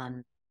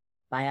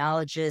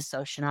biologist,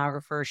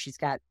 oceanographer. She's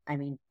got,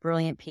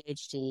 brilliant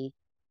PhD.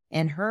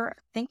 And her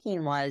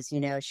thinking was,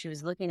 she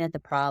was looking at the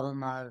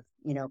problem of,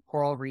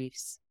 coral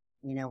reefs.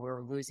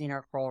 We're losing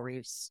our coral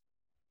reefs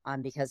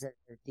because of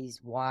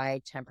these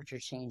wide temperature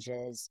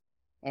changes.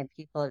 And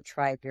people have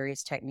tried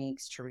various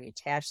techniques to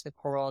reattach the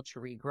coral, to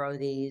regrow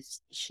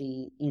these.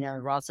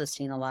 We're also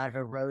seeing a lot of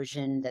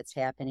erosion that's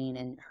happening.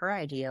 And her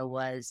idea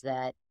was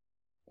that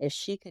if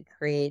she could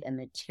create a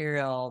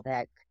material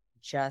that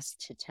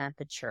adjust to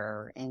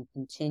temperature and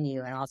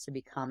continue and also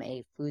become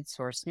a food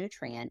source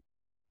nutrient,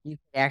 you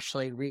could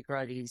actually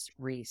regrow these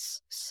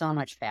reefs so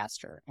much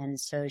faster. And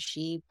so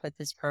she put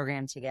this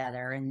program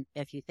together. And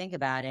if you think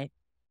about it,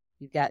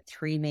 you've got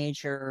three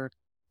major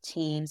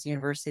teams,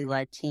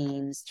 university-led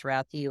teams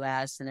throughout the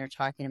U.S., and they're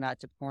talking about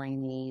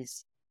deploying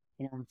these,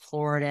 in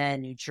Florida,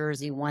 New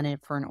Jersey, one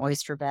for an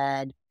oyster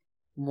bed,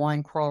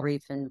 one coral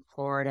reef in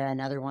Florida,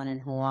 another one in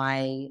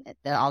Hawaii.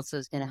 That also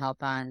is going to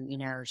help on,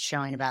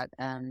 showing about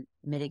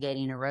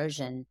mitigating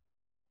erosion.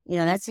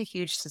 That's a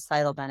huge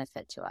societal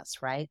benefit to us,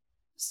 right?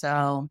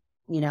 So,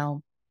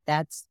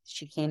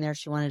 she came there,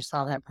 she wanted to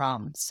solve that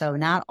problem. So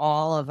not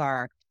all of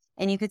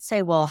and you could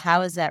say, well,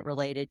 how is that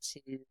related to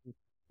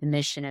the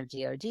mission of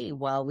DoD?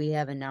 Well, we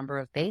have a number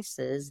of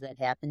bases that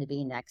happen to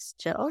be next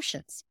to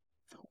oceans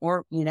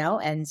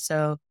and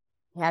so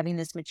having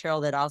this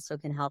material that also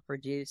can help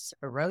reduce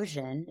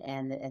erosion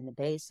and the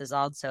base is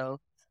also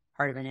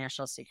part of a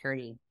national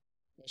security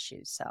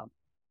issue. So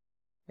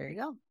there you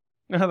go.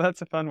 No,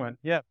 that's a fun one.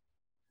 Yeah.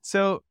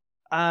 So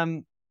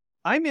I'm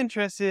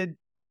interested.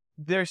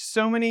 There's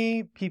so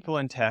many people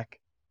in tech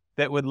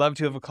that would love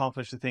to have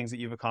accomplished the things that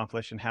you've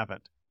accomplished and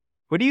haven't.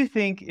 What do you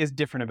think is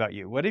different about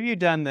you? What have you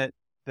done that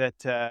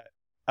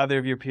other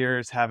of your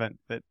peers haven't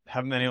been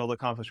able to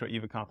accomplish what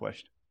you've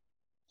accomplished?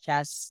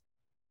 Just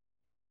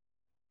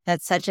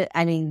that's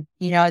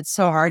it's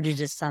so hard to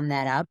just sum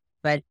that up,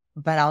 but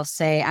I'll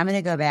say I'm going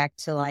to go back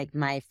to like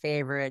my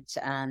favorite.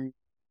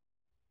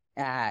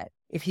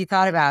 If you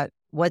thought about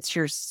what's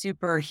your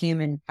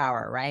superhuman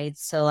power, right?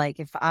 So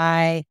like if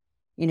I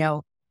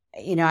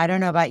don't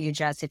know about you,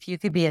 Jess, if you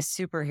could be a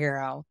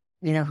superhero,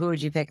 who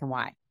would you pick and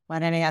why? Why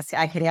don't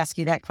I could ask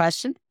you that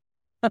question.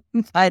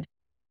 But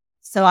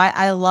so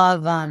I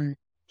love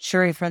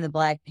Shuri from the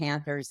Black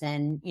Panthers,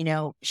 and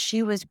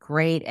she was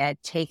great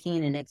at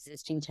taking an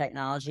existing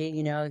technology.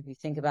 If you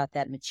think about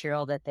that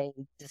material that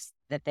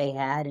they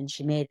had, and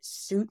she made a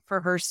suit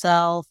for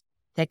herself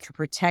that could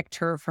protect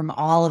her from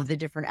all of the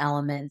different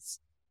elements.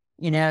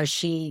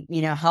 She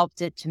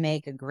helped it to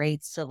make a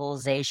great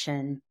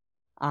civilization,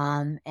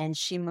 and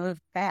she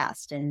moved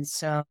fast. And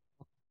so,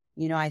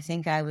 I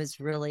think I was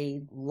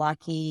really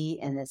lucky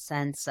in the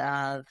sense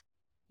of,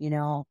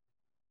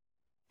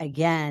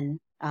 again,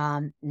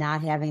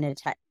 not having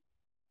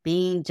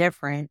being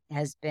different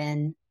has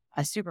been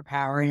a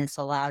superpower, and it's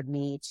allowed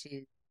me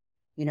to,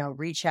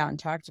 reach out and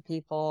talk to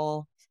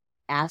people,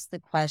 ask the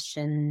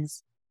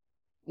questions,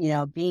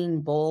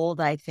 being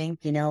bold. I think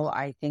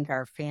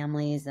our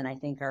families and I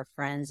think our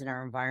friends and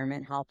our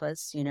environment help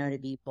us, to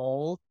be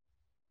bold.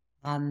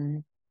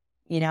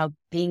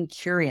 Being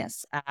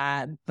curious.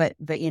 But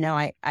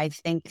I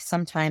think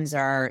sometimes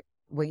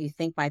what you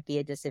think might be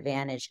a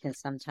disadvantage can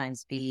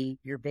sometimes be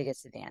your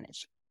biggest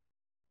advantage.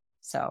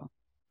 So.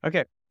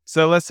 Okay.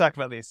 So let's talk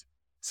about these.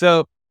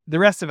 So the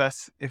rest of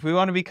us, if we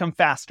want to become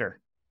faster,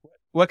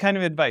 what kind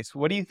of advice?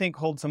 What do you think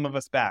holds some of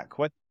us back?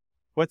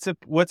 What's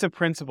a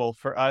principle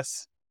for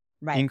us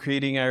in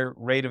creating our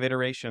rate of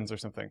iterations or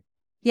something?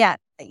 Yeah.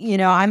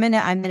 I'm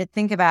going to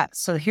think about,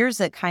 so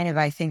here's a kind of,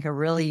 I think, a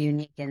really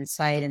unique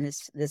insight. And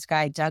this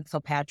guy, Doug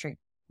Kilpatrick,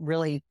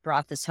 really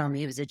brought this home.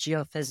 He was a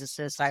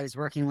geophysicist. I was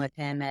working with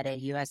him at a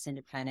U.S.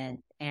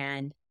 independent,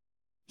 and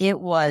it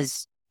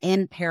was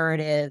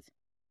imperative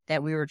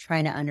that we were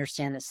trying to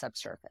understand the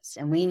subsurface,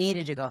 and we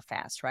needed to go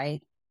fast,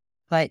 right?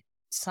 But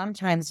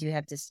sometimes you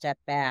have to step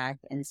back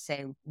and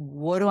say,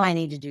 what do I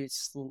need to do?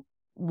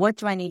 What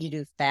do I need to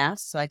do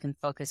fast so I can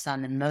focus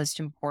on the most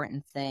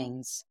important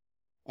things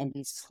and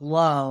be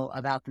slow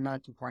about the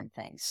most important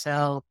things?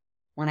 So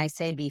when I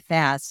say be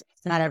fast,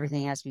 it's not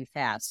everything has to be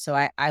fast. So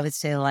I would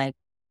say, like,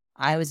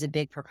 I was a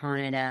big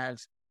proponent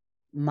of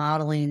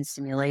modeling,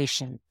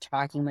 simulation,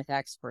 talking with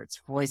experts,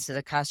 voice of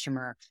the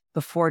customer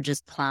before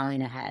just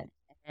plowing ahead.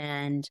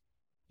 And,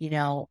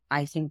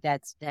 I think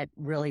that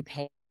really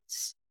pays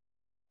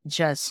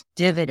just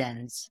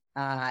dividends.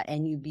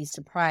 And you'd be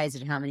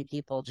surprised at how many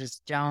people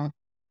just don't.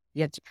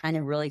 You have to kind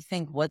of really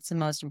think, what's the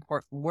most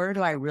important? Where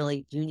do I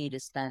really do need to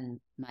spend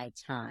my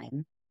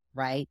time,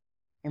 right?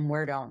 And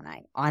where don't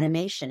I?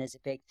 Automation is a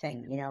big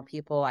thing.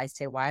 People, I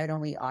say, why don't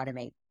we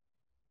automate?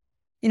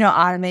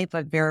 Automate,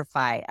 but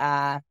verify.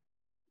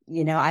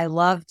 I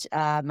loved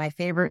my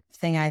favorite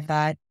thing. I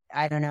thought,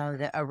 I don't know,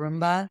 the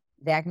Roomba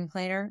vacuum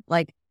cleaner.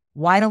 Like,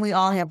 why don't we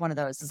all have one of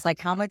those? It's like,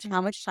 how much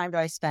time do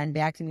I spend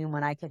vacuuming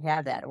when I could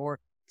have that? Or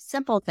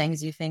simple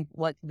things you think,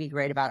 what could be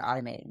great about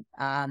automating?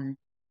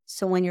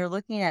 So when you're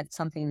looking at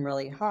something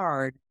really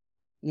hard,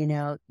 you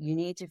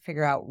need to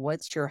figure out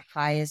what's your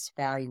highest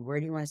value. Where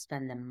do you want to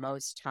spend the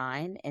most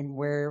time, and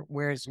where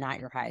is not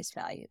your highest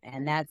value?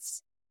 And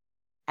that's,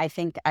 I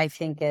think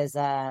as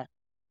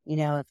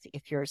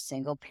if you're a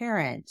single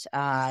parent,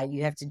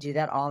 you have to do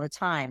that all the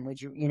time.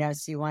 Would you,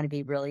 so you want to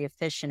be really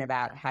efficient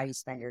about how you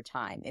spend your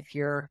time. If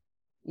you're,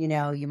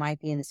 you might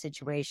be in the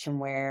situation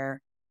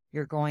where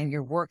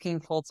you're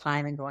working full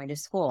time and going to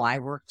school. I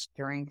worked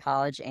during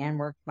college and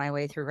worked my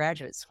way through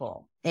graduate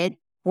school. It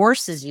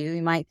forces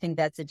you might think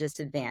that's a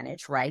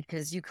disadvantage, right?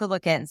 Because you could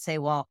look at it and say,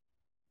 well,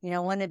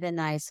 wouldn't it have been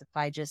nice if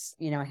I just,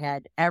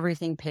 had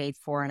everything paid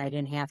for and I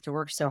didn't have to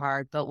work so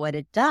hard. But what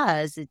it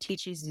does, it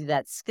teaches you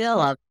that skill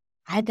of,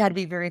 I've got to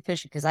be very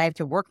efficient because I have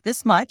to work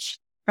this much,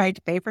 right,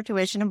 to pay for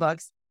tuition and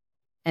books.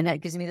 And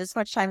that gives me this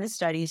much time to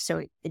study.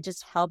 So it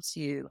just helps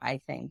you, I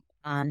think.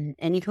 And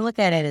you can look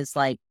at it as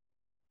like,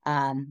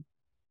 um,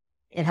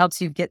 it helps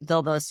you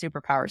build those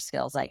superpower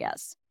skills, I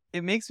guess.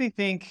 It makes me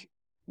think,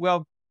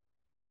 well,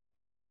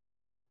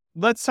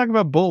 let's talk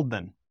about bold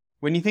then.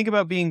 When you think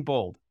about being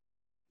bold,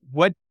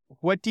 what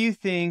do you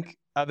think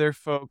other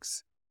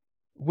folks,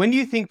 when do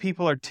you think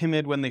people are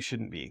timid when they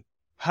shouldn't be?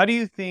 How do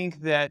you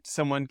think that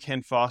someone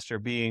can foster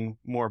being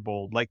more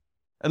bold? Like,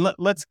 and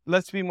let's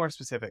be more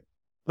specific.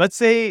 Let's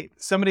say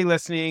somebody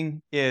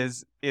listening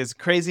is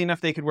crazy enough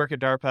they could work at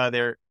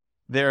DARPA.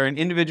 They're an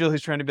individual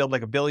who's trying to build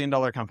like $1 billion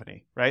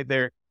company, right?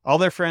 All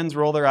their friends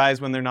roll their eyes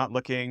when they're not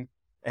looking,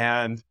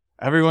 and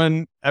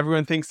everyone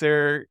thinks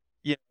they're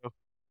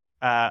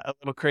a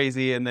little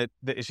crazy and that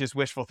it's just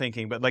wishful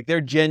thinking. But like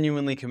they're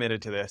genuinely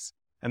committed to this,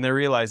 and they're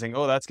realizing,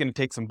 oh, that's going to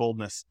take some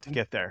boldness to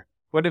get there.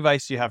 What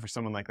advice do you have for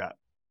someone like that?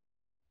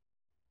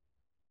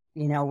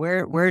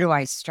 Where do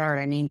I start?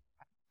 I mean,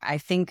 I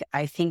think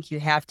you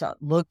have to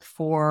look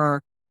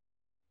for,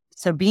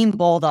 so being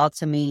bold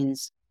also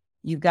means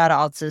you've got to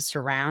also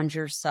surround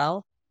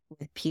yourself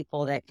with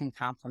people that can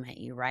compliment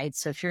you, right?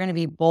 So if you're going to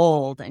be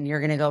bold and you're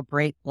going to go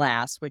break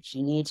glass, which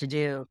you need to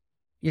do,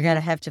 you're going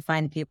to have to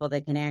find people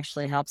that can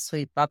actually help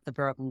sweep up the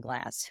broken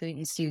glass. So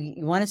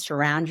you want to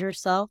surround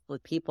yourself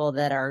with people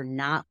that are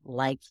not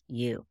like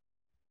you.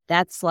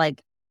 That's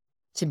like,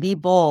 to be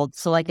bold.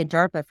 So like at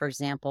DARPA, for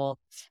example,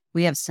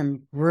 we have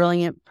some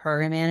brilliant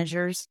program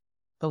managers,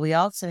 but we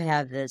also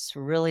have this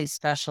really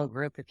special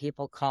group of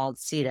people called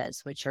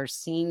SETAs, which are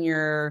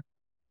senior,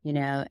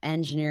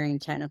 engineering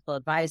technical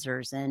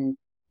advisors, and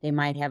they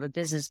might have a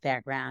business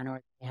background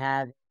or they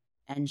have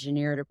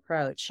engineered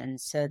approach.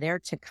 And so they're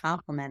to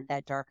complement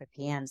that DARPA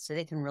PM so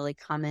they can really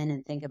come in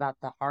and think about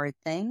the hard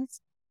things.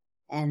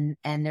 And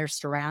they're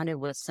surrounded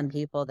with some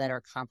people that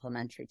are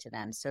complementary to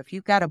them. So if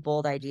you've got a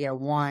bold idea,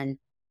 one,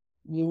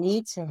 you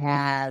need to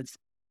have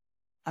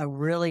a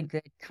really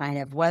good kind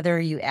of, whether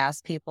you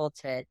ask people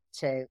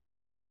to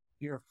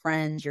your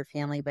friends, your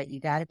family, but you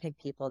got to pick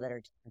people that are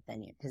different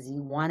than you because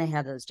you want to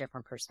have those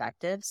different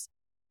perspectives.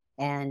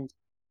 And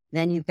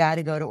then you've got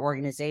to go to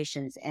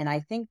organizations. And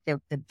I think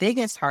the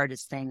biggest,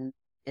 hardest thing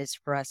is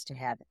for us to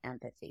have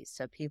empathy.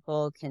 So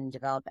people can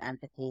develop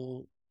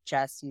empathy.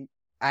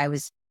 I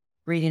was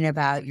reading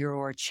about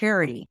your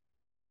charity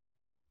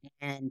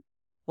and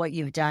what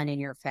you've done in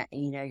your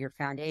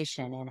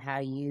foundation and how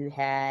you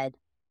had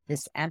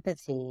this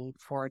empathy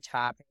for a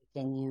topic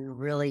and you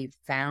really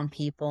found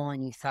people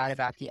and you thought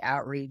about the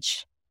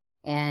outreach.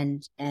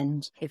 And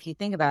if you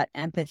think about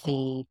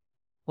empathy,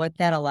 what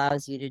that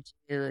allows you to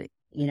do,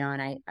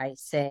 and I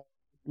say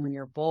when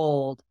you're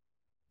bold,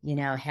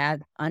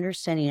 have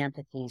understanding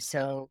empathy.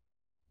 So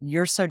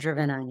you're so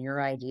driven on your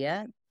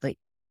idea, but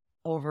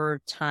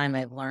over time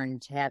I've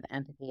learned to have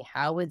empathy.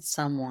 How would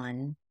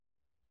someone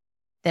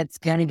that's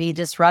going to be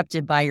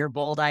disrupted by your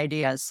bold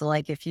ideas. So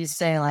like if you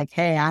say like,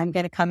 hey, I'm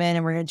going to come in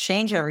and we're going to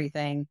change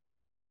everything.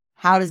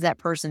 How does that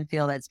person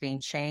feel that's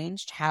being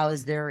changed? How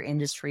is their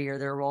industry or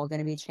their role going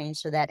to be changed?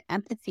 So that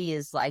empathy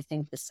is, I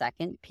think, the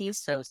second piece.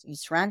 So you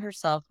surround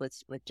yourself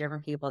with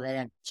different people that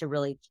have to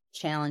really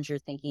challenge your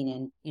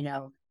thinking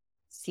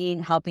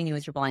and, helping you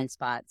with your blind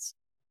spots.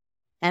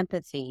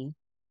 Empathy.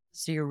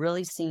 So you're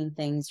really seeing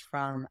things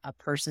from a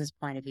person's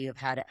point of view of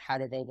how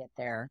do they get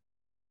there.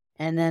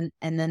 And then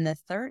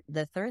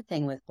the third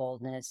thing with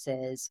boldness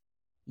is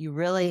you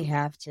really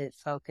have to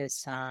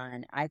focus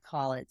on, I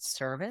call it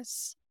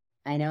service.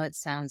 I know it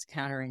sounds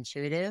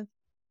counterintuitive,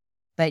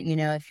 but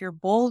if you're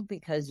bold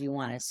because you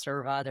want to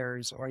serve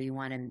others or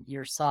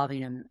you're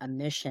solving a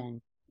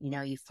mission,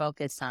 you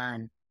focus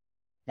on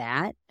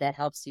that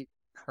helps you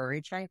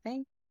courage, I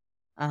think.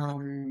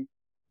 I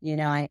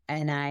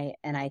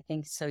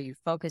think so you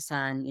focus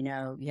on,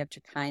 you have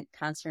to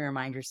constantly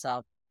remind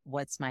yourself,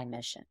 what's my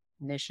mission?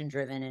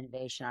 Mission-driven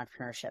innovation,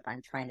 entrepreneurship.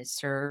 I'm trying to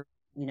serve,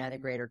 the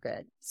greater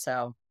good.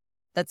 So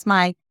that's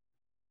my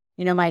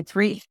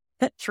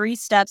three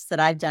steps that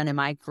I've done in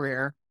my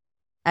career.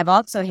 I've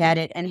also had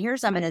it, and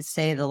I'm going to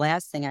say the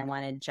last thing I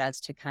wanted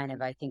just to kind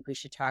of, I think we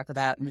should talk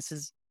about, and this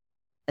is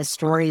a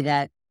story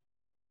that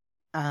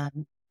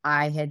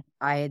I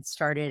had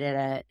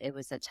started it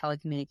was a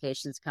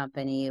telecommunications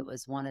company. It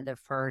was one of the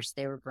first.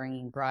 They were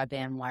bringing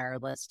broadband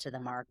wireless to the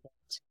market.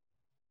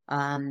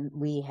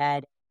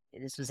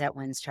 This was at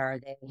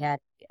WinStar. They had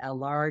a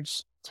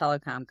large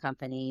telecom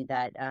company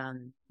that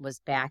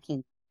was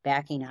backing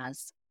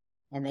us,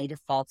 and they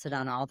defaulted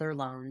on all their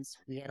loans.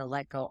 We had to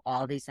let go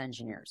all these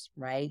engineers,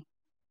 right?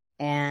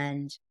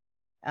 And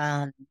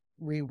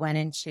we went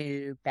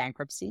into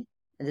bankruptcy.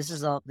 And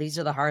these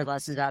are the hard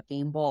lessons about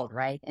being bold,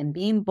 right? And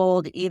being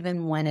bold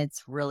even when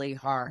it's really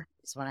hard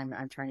is what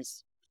I'm trying to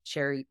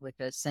share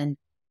with us. And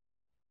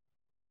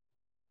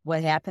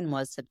what happened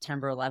was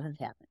September 11th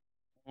happened.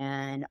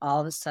 And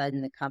all of a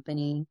sudden, the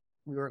company,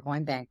 we were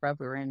going bankrupt.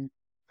 We were in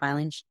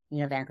filing,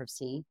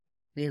 bankruptcy.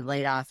 We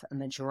laid off a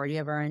majority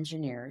of our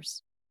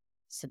engineers.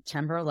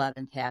 September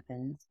 11th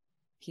happened.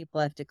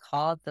 People have to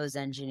call up those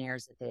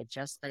engineers that they had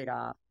just laid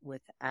off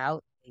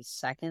without a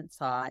second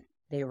thought.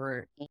 They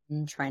were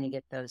in trying to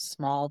get those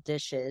small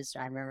dishes.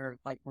 I remember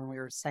like when we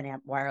were setting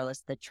up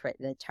wireless, the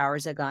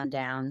towers had gone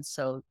down.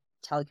 So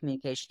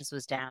telecommunications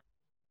was down.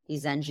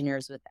 These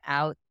engineers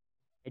had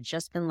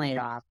just been laid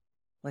off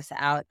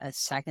without a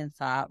second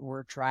thought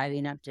were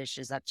driving up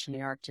dishes up to New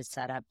York to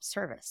set up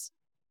service.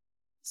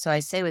 So I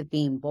say with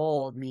being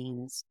bold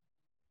means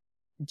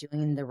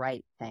doing the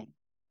right thing,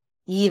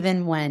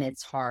 even when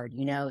it's hard,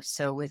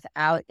 so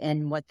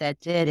and what that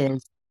did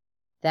is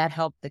that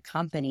helped the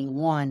company.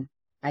 One,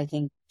 I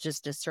think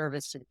just a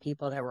service to the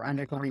people that were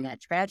undergoing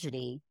that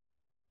tragedy.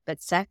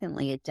 But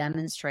secondly, it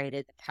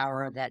demonstrated the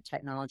power of that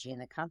technology in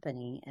the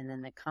company. And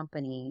then the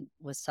company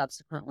was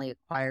subsequently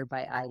acquired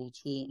by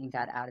IDT and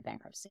got out of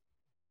bankruptcy.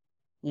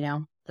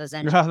 Those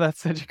engineers. Oh,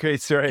 that's such a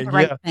great story. The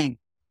right thing.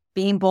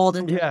 Being bold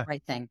and doing the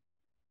right thing.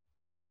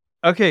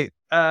 Okay.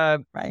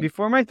 Right.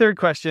 Before my third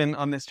question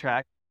on this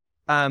track,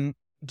 do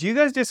you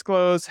guys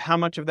disclose how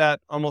much of that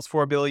almost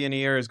 $4 billion a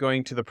year is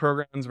going to the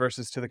programs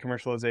versus to the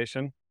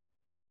commercialization?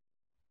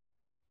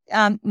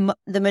 The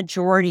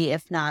majority,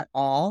 if not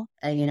all,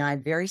 a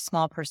very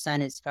small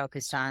percent is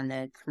focused on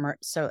the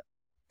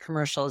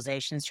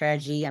commercialization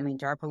strategy. I mean,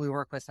 DARPA, we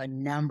work with a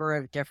number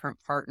of different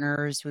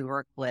partners. We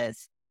work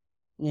with,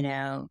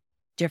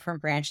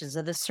 different branches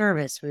of the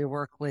service. We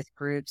work with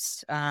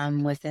groups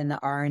within the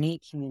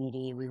R&E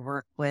community. We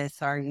work with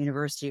our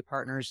university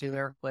partners. We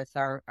work with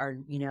our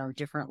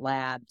different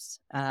labs.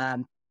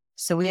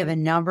 So we have a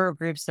number of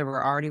groups that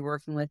we're already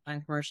working with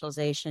on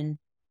commercialization.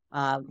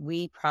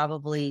 We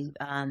probably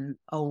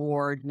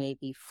award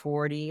maybe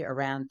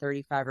around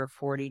 35 or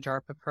 40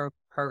 DARPA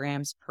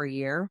programs per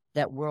year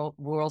that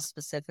we'll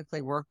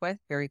specifically work with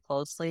very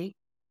closely.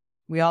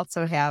 We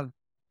also have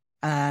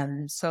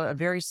so a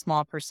very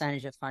small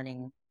percentage of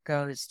funding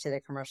goes to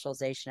the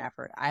commercialization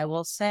effort. I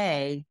will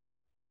say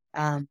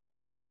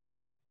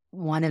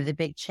one of the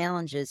big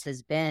challenges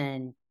is,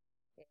 and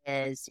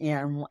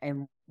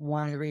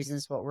one of the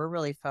reasons what we're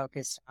really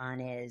focused on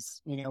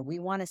is, we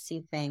want to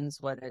see things,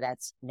 whether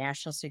that's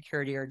national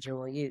security or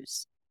dual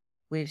use.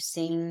 We've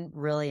seen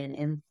really an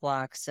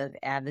influx of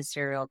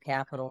adversarial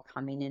capital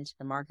coming into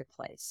the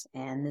marketplace.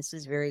 And this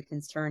is very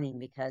concerning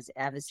because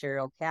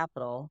adversarial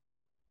capital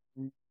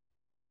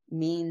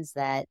means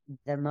that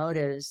the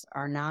motives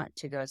are not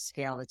to go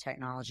scale the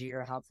technology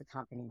or help the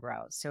company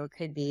grow. So it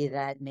could be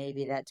that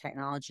maybe that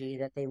technology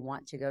that they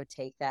want to go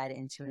take that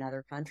into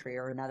another country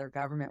or another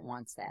government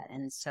wants that.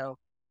 And so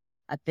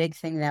a big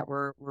thing that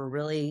we're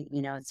really,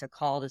 it's a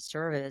call to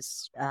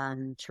service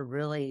to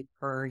really,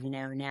 for,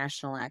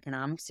 national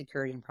economic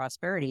security and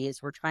prosperity,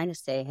 is we're trying to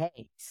say,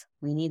 hey,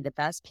 we need the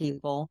best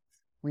people.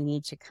 We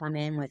need to come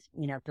in with,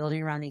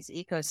 building around these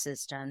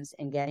ecosystems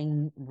and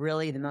getting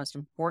really the most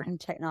important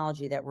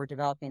technology that we're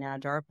developing out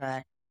of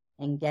DARPA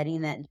and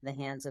getting that into the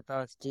hands of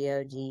both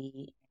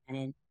DoD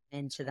and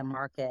into the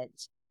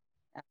market.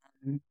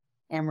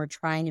 And we're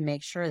trying to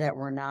make sure that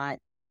we're not,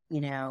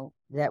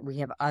 that we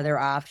have other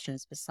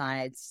options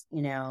besides,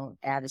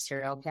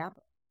 adversarial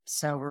capital.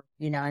 So we're,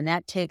 and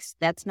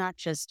that's not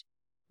just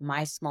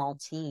my small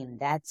team.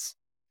 That's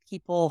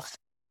people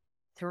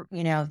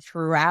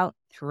throughout,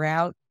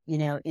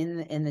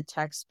 in the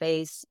tech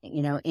space,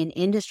 in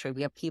industry.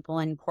 We have people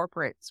in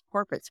corporate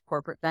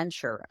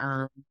venture,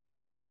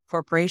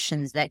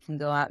 corporations that can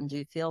go out and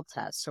do field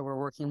tests. So we're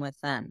working with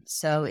them.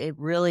 So it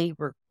really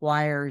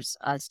requires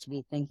us to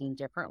be thinking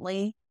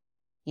differently,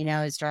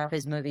 as DARPA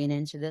is moving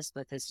into this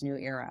with this new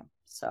era.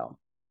 So.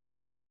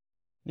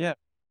 Yeah.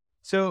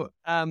 So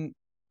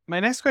my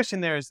next question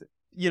there is,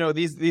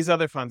 these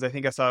other funds, I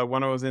think I saw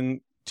one was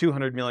in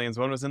 200 millions,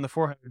 one was in the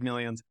 400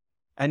 millions.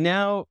 And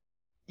now,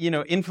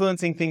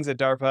 influencing things at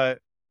DARPA,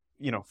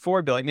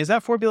 $4 billion. Is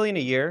that $4 billion a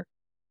year?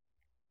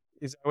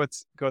 Is that what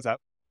goes up?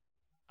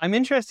 I'm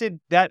interested,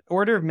 that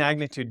order of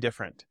magnitude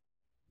different.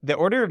 The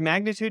order of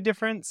magnitude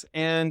difference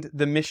and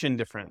the mission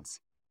difference.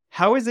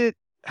 How is it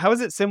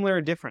similar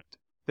or different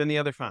than the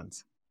other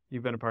funds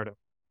you've been a part of?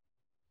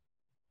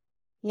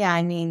 Yeah,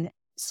 I mean,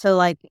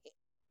 so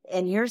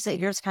and here's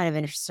kind of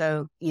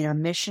interesting. So,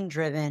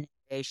 mission-driven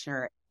innovation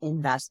or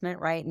investment,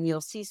 right? And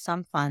you'll see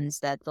some funds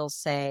that they'll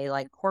say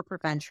like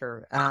corporate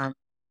venture,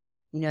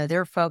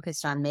 they're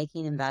focused on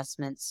making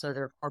investments so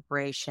their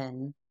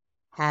corporation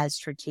has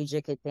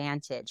strategic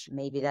advantage.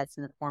 Maybe that's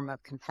in the form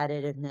of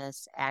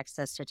competitiveness,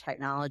 access to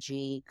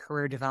technology,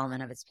 career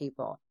development of its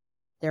people.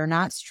 They're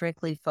not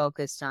strictly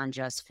focused on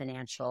just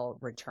financial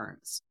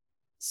returns.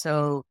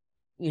 So,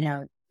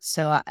 and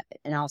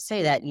I'll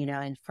say that,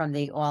 and from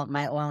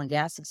my oil and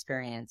gas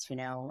experience,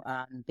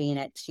 being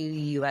at 2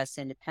 U.S.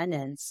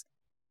 independents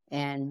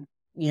and,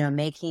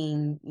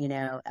 making,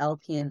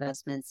 LP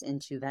investments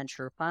into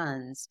venture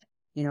funds,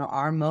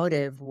 our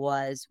motive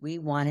was we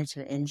wanted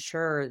to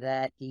ensure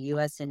that the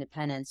U.S.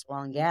 independents,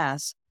 oil and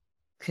gas,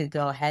 could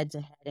go head to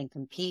head and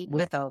compete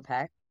with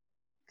OPEC,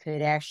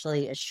 could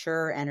actually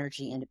assure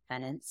energy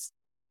independence,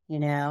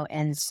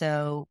 and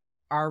so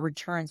our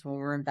returns when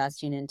we're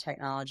investing in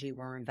technology,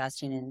 when we're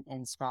investing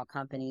in small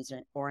companies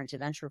or into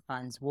venture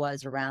funds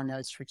was around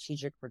those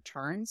strategic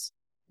returns,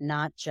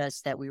 not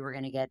just that we were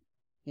going to get,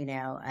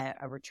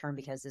 a return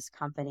because this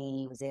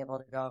company was able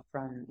to go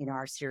from,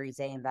 our Series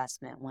A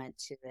investment went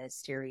to a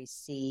Series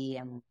C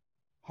and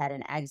had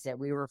an exit.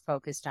 We were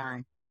focused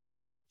on,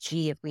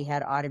 gee, if we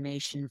had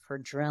automation for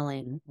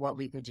drilling, what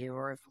we could do,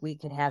 or if we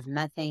could have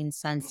methane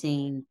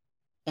sensing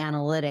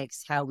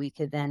analytics, how we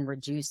could then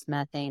reduce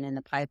methane in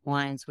the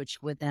pipelines,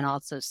 which would then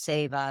also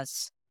save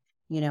us,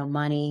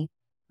 money.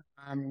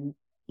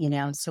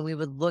 So we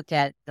would look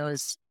at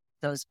those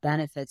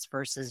benefits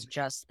versus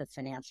just the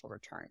financial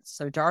returns.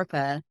 So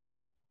DARPA,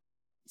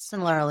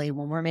 similarly,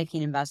 when we're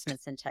making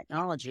investments in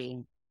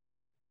technology,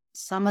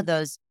 some of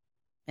those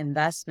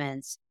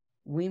investments,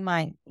 we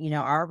might,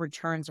 our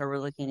returns are we're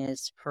looking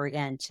is for,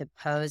 again, to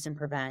pose and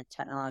prevent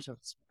technological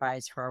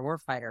surprise for our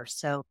warfighter.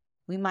 So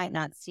we might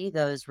not see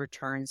those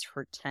returns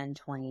for 10,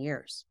 20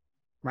 years,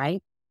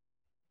 right?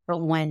 But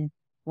when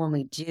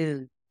we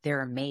do,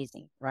 they're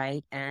amazing,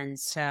 right? And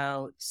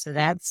so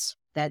that's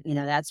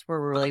that's where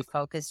we're really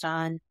focused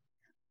on.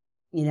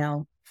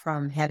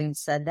 From having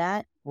said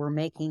that, we're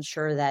making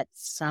sure that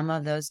some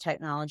of those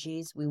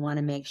technologies, we want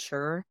to make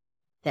sure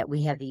that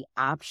we have the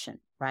option,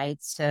 right?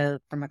 So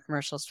from a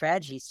commercial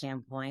strategy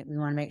standpoint, we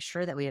want to make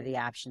sure that we have the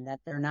option,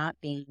 that they're not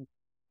being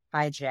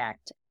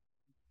hijacked.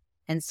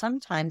 And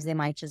sometimes they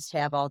might just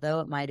have, although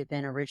it might have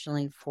been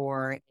originally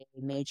for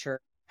a major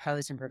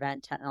pose and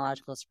prevent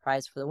technological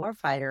surprise for the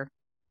warfighter,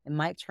 it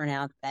might turn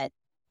out that,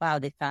 wow,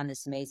 they found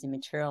this amazing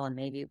material and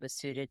maybe it was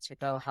suited to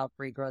go help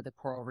regrow the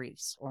coral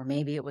reefs, or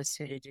maybe it was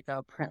suited to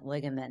go print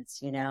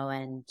ligaments,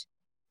 and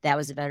that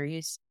was a better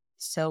use.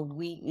 So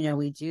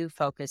we do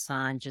focus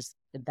on just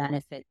the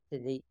benefit to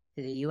the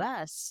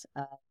U.S.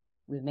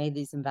 We've made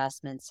these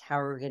investments. How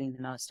are we getting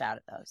the most out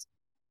of those?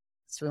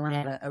 So we want to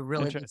have a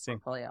really big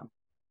portfolio.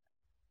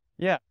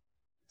 Yeah.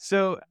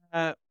 So,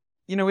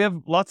 we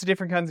have lots of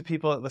different kinds of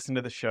people that listen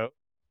to the show.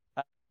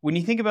 When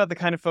you think about the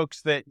kind of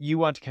folks that you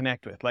want to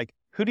connect with, like,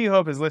 who do you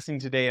hope is listening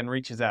today and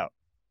reaches out?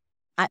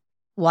 I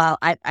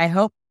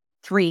hope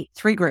three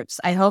groups.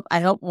 I hope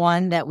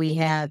one, that we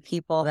have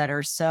people that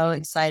are so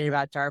excited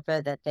about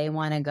DARPA that they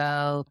want to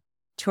go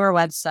to our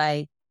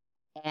website.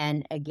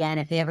 And again,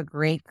 if they have a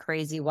great,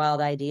 crazy,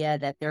 wild idea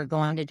that they're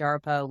going to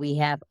DARPA, we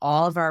have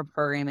all of our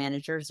program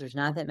managers. There's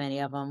not that many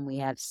of them. We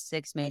have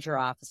 6 major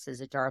offices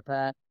at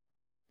DARPA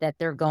that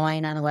they're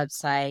going on the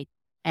website.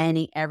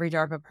 Every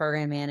DARPA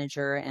program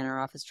manager and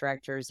our office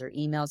directors, their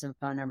emails and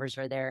phone numbers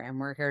are there, and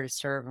we're here to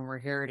serve, and we're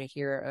here to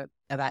hear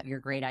about your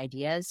great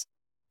ideas.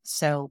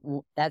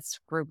 So that's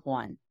group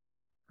 1.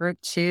 Group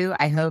 2,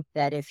 I hope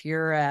that if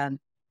you're an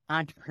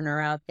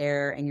entrepreneur out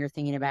there and you're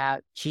thinking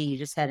about, gee, you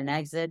just had an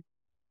exit,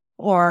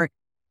 or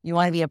you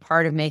want to be a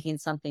part of making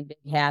something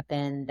big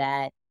happen,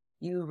 that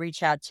you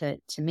reach out to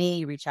me,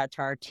 you reach out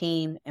to our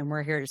team, and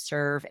we're here to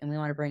serve, and we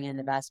want to bring in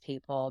the best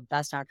people,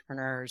 best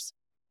entrepreneurs.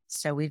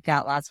 So we've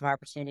got lots of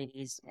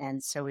opportunities.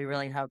 And so we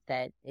really hope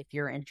that if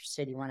you're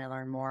interested, you want to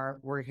learn more,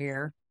 we're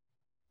here.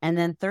 And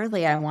then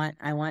thirdly, I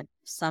want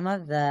some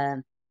of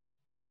the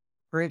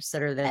groups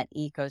that are that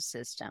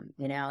ecosystem.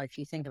 If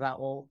you think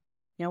about, well,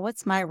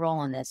 what's my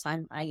role in this?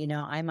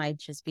 I might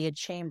just be a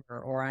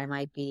chamber, or I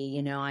might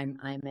be, I'm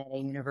at a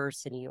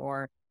university,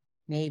 or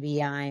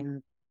maybe I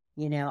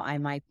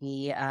might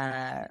be,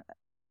 a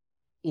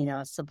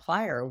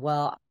supplier.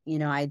 Well,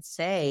 I'd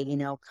say,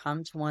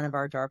 come to one of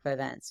our DARPA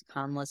events,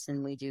 come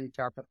listen. We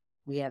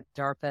have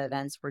DARPA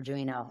events. We're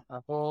doing a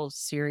whole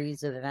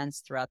series of events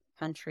throughout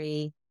the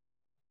country.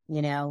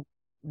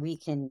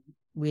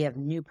 We have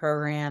new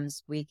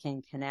programs. We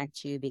can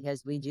connect you,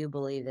 because we do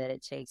believe that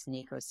it takes an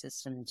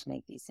ecosystem to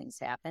make these things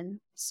happen.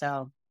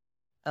 So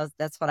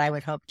that's what I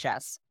would hope,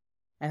 Jess.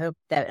 I hope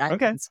that I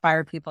can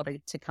inspire people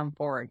to come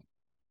forward.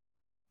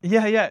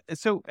 Yeah.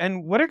 So,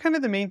 and what are kind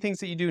of the main things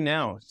that you do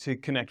now to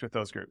connect with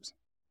those groups?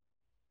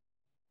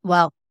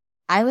 Well,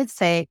 I would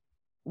say,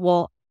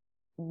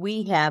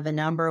 we have a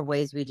number of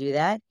ways we do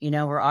that.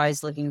 We're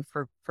always looking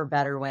for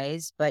better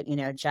ways, but,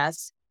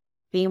 Jess,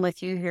 being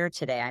with you here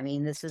today, I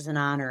mean, this is an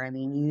honor. I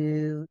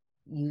mean,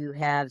 you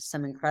have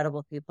some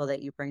incredible people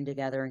that you bring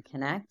together and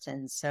connect.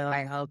 And so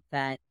I hope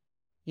that,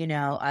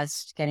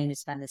 us getting to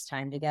spend this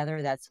time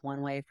together, that's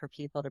one way for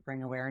people to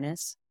bring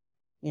awareness.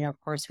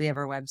 Of course, we have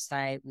our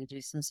website, we do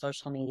some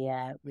social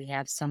media, we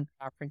have some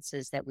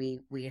conferences that we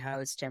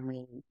host and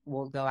we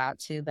will go out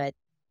to, but,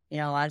 a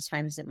lot of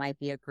times it might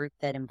be a group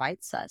that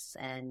invites us,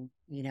 and,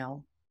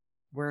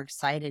 we're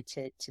excited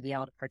to be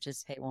able to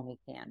participate when we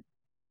can.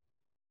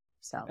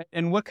 So.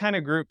 And what kind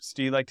of groups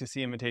do you like to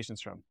see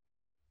invitations from?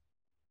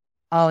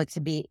 Oh, it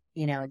could be,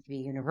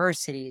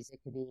 universities, it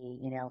could be,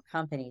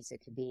 companies,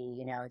 it could be,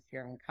 if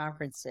you're in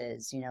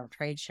conferences,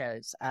 trade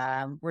shows.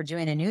 We're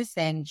doing a new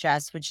thing,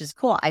 Jess, which is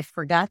cool. I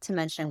forgot to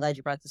mention, I'm glad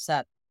you brought this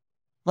up.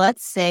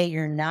 Let's say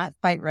you're not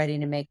quite ready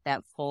to make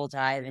that full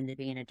dive into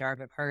being a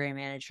DARPA program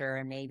manager.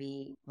 And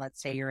maybe, let's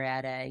say you're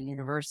at a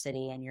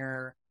university and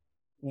you're,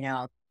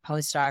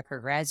 postdoc or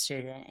grad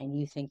student and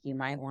you think you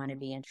might want to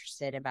be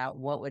interested about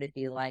what would it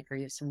be like, or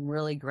you have some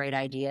really great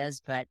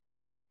ideas, but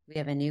we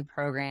have a new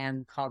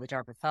program called the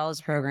DARPA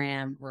Fellows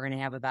Program. We're going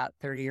to have about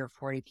 30 or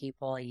 40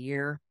 people a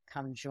year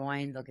come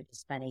join. They'll get to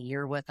spend a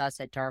year with us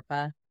at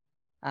DARPA.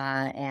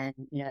 And,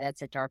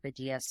 that's at DARPA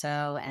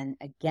DSO. And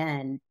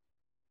again,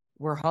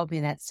 we're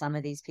hoping that some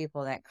of these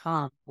people that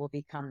come will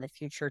become the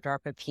future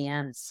DARPA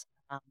PMs.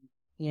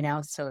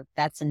 So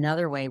that's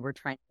another way we're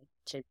trying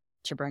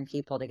to bring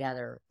people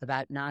together,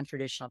 about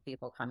non-traditional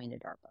people coming to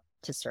DARPA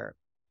to serve.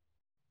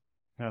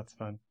 That's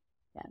fun.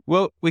 Yeah.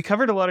 Well, we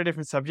covered a lot of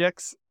different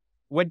subjects.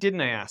 What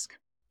didn't I ask?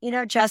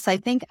 Jess, I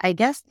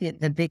guess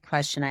the big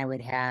question I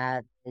would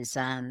have is,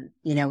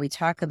 we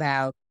talk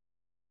about,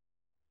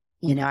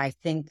 I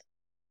think,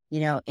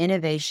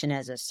 innovation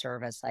as a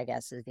service, I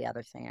guess, is the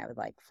other thing I would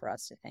like for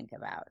us to think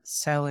about.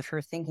 So if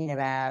we're thinking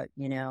about,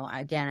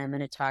 again, I'm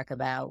going to talk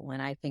about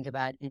when I think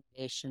about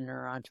innovation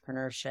or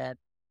entrepreneurship,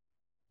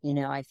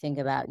 I think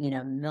about,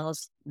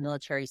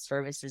 military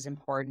service is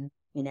important.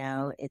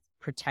 It's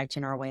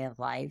protecting our way of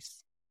life,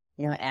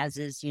 as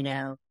is,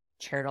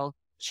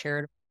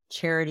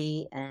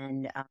 charity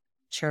and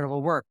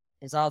charitable work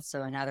is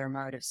also another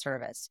mode of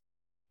service.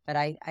 But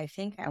I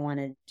think I want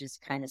to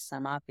just kind of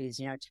sum up is,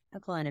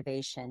 technical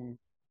innovation,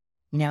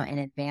 in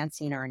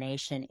advancing our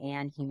nation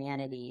and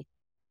humanity,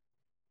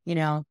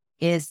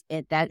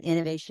 that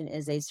innovation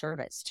is a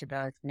service to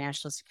both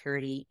national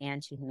security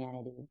and to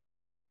humanity.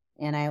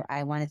 And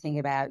I want to think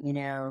about,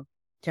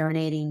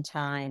 donating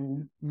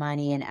time,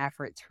 money, and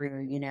effort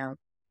through,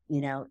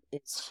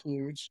 it's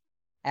huge.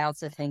 I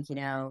also think,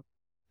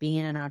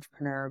 being an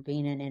entrepreneur,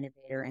 being an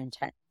innovator, and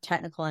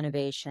technical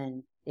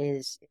innovation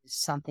is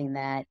something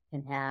that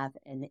can have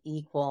an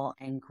equal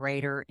and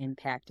greater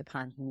impact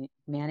upon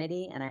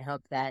humanity. And I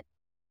hope that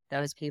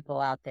those people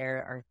out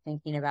there are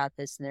thinking about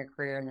this in their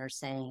career and they're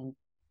saying,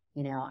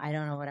 I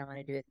don't know what I want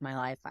to do with my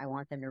life. I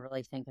want them to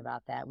really think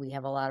about that. We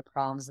have a lot of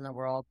problems in the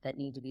world that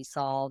need to be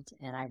solved.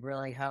 And I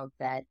really hope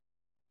that,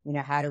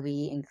 how do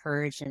we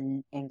encourage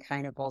and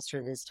kind of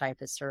bolster this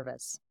type of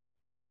service?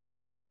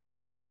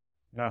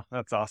 No,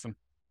 that's awesome.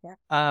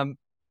 Yeah.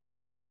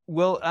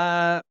 Well,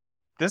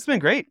 this has been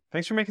great.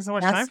 Thanks for making so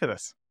much time for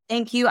this.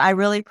 Thank you. I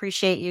really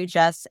appreciate you,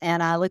 Jess,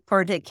 and I look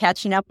forward to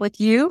catching up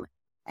with you.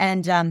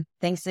 And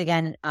thanks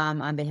again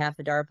on behalf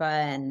of DARPA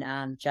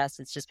and Jess.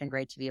 It's just been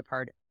great to be a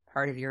part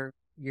of your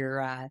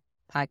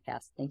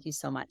podcast. Thank you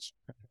so much.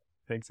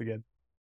 Thanks again.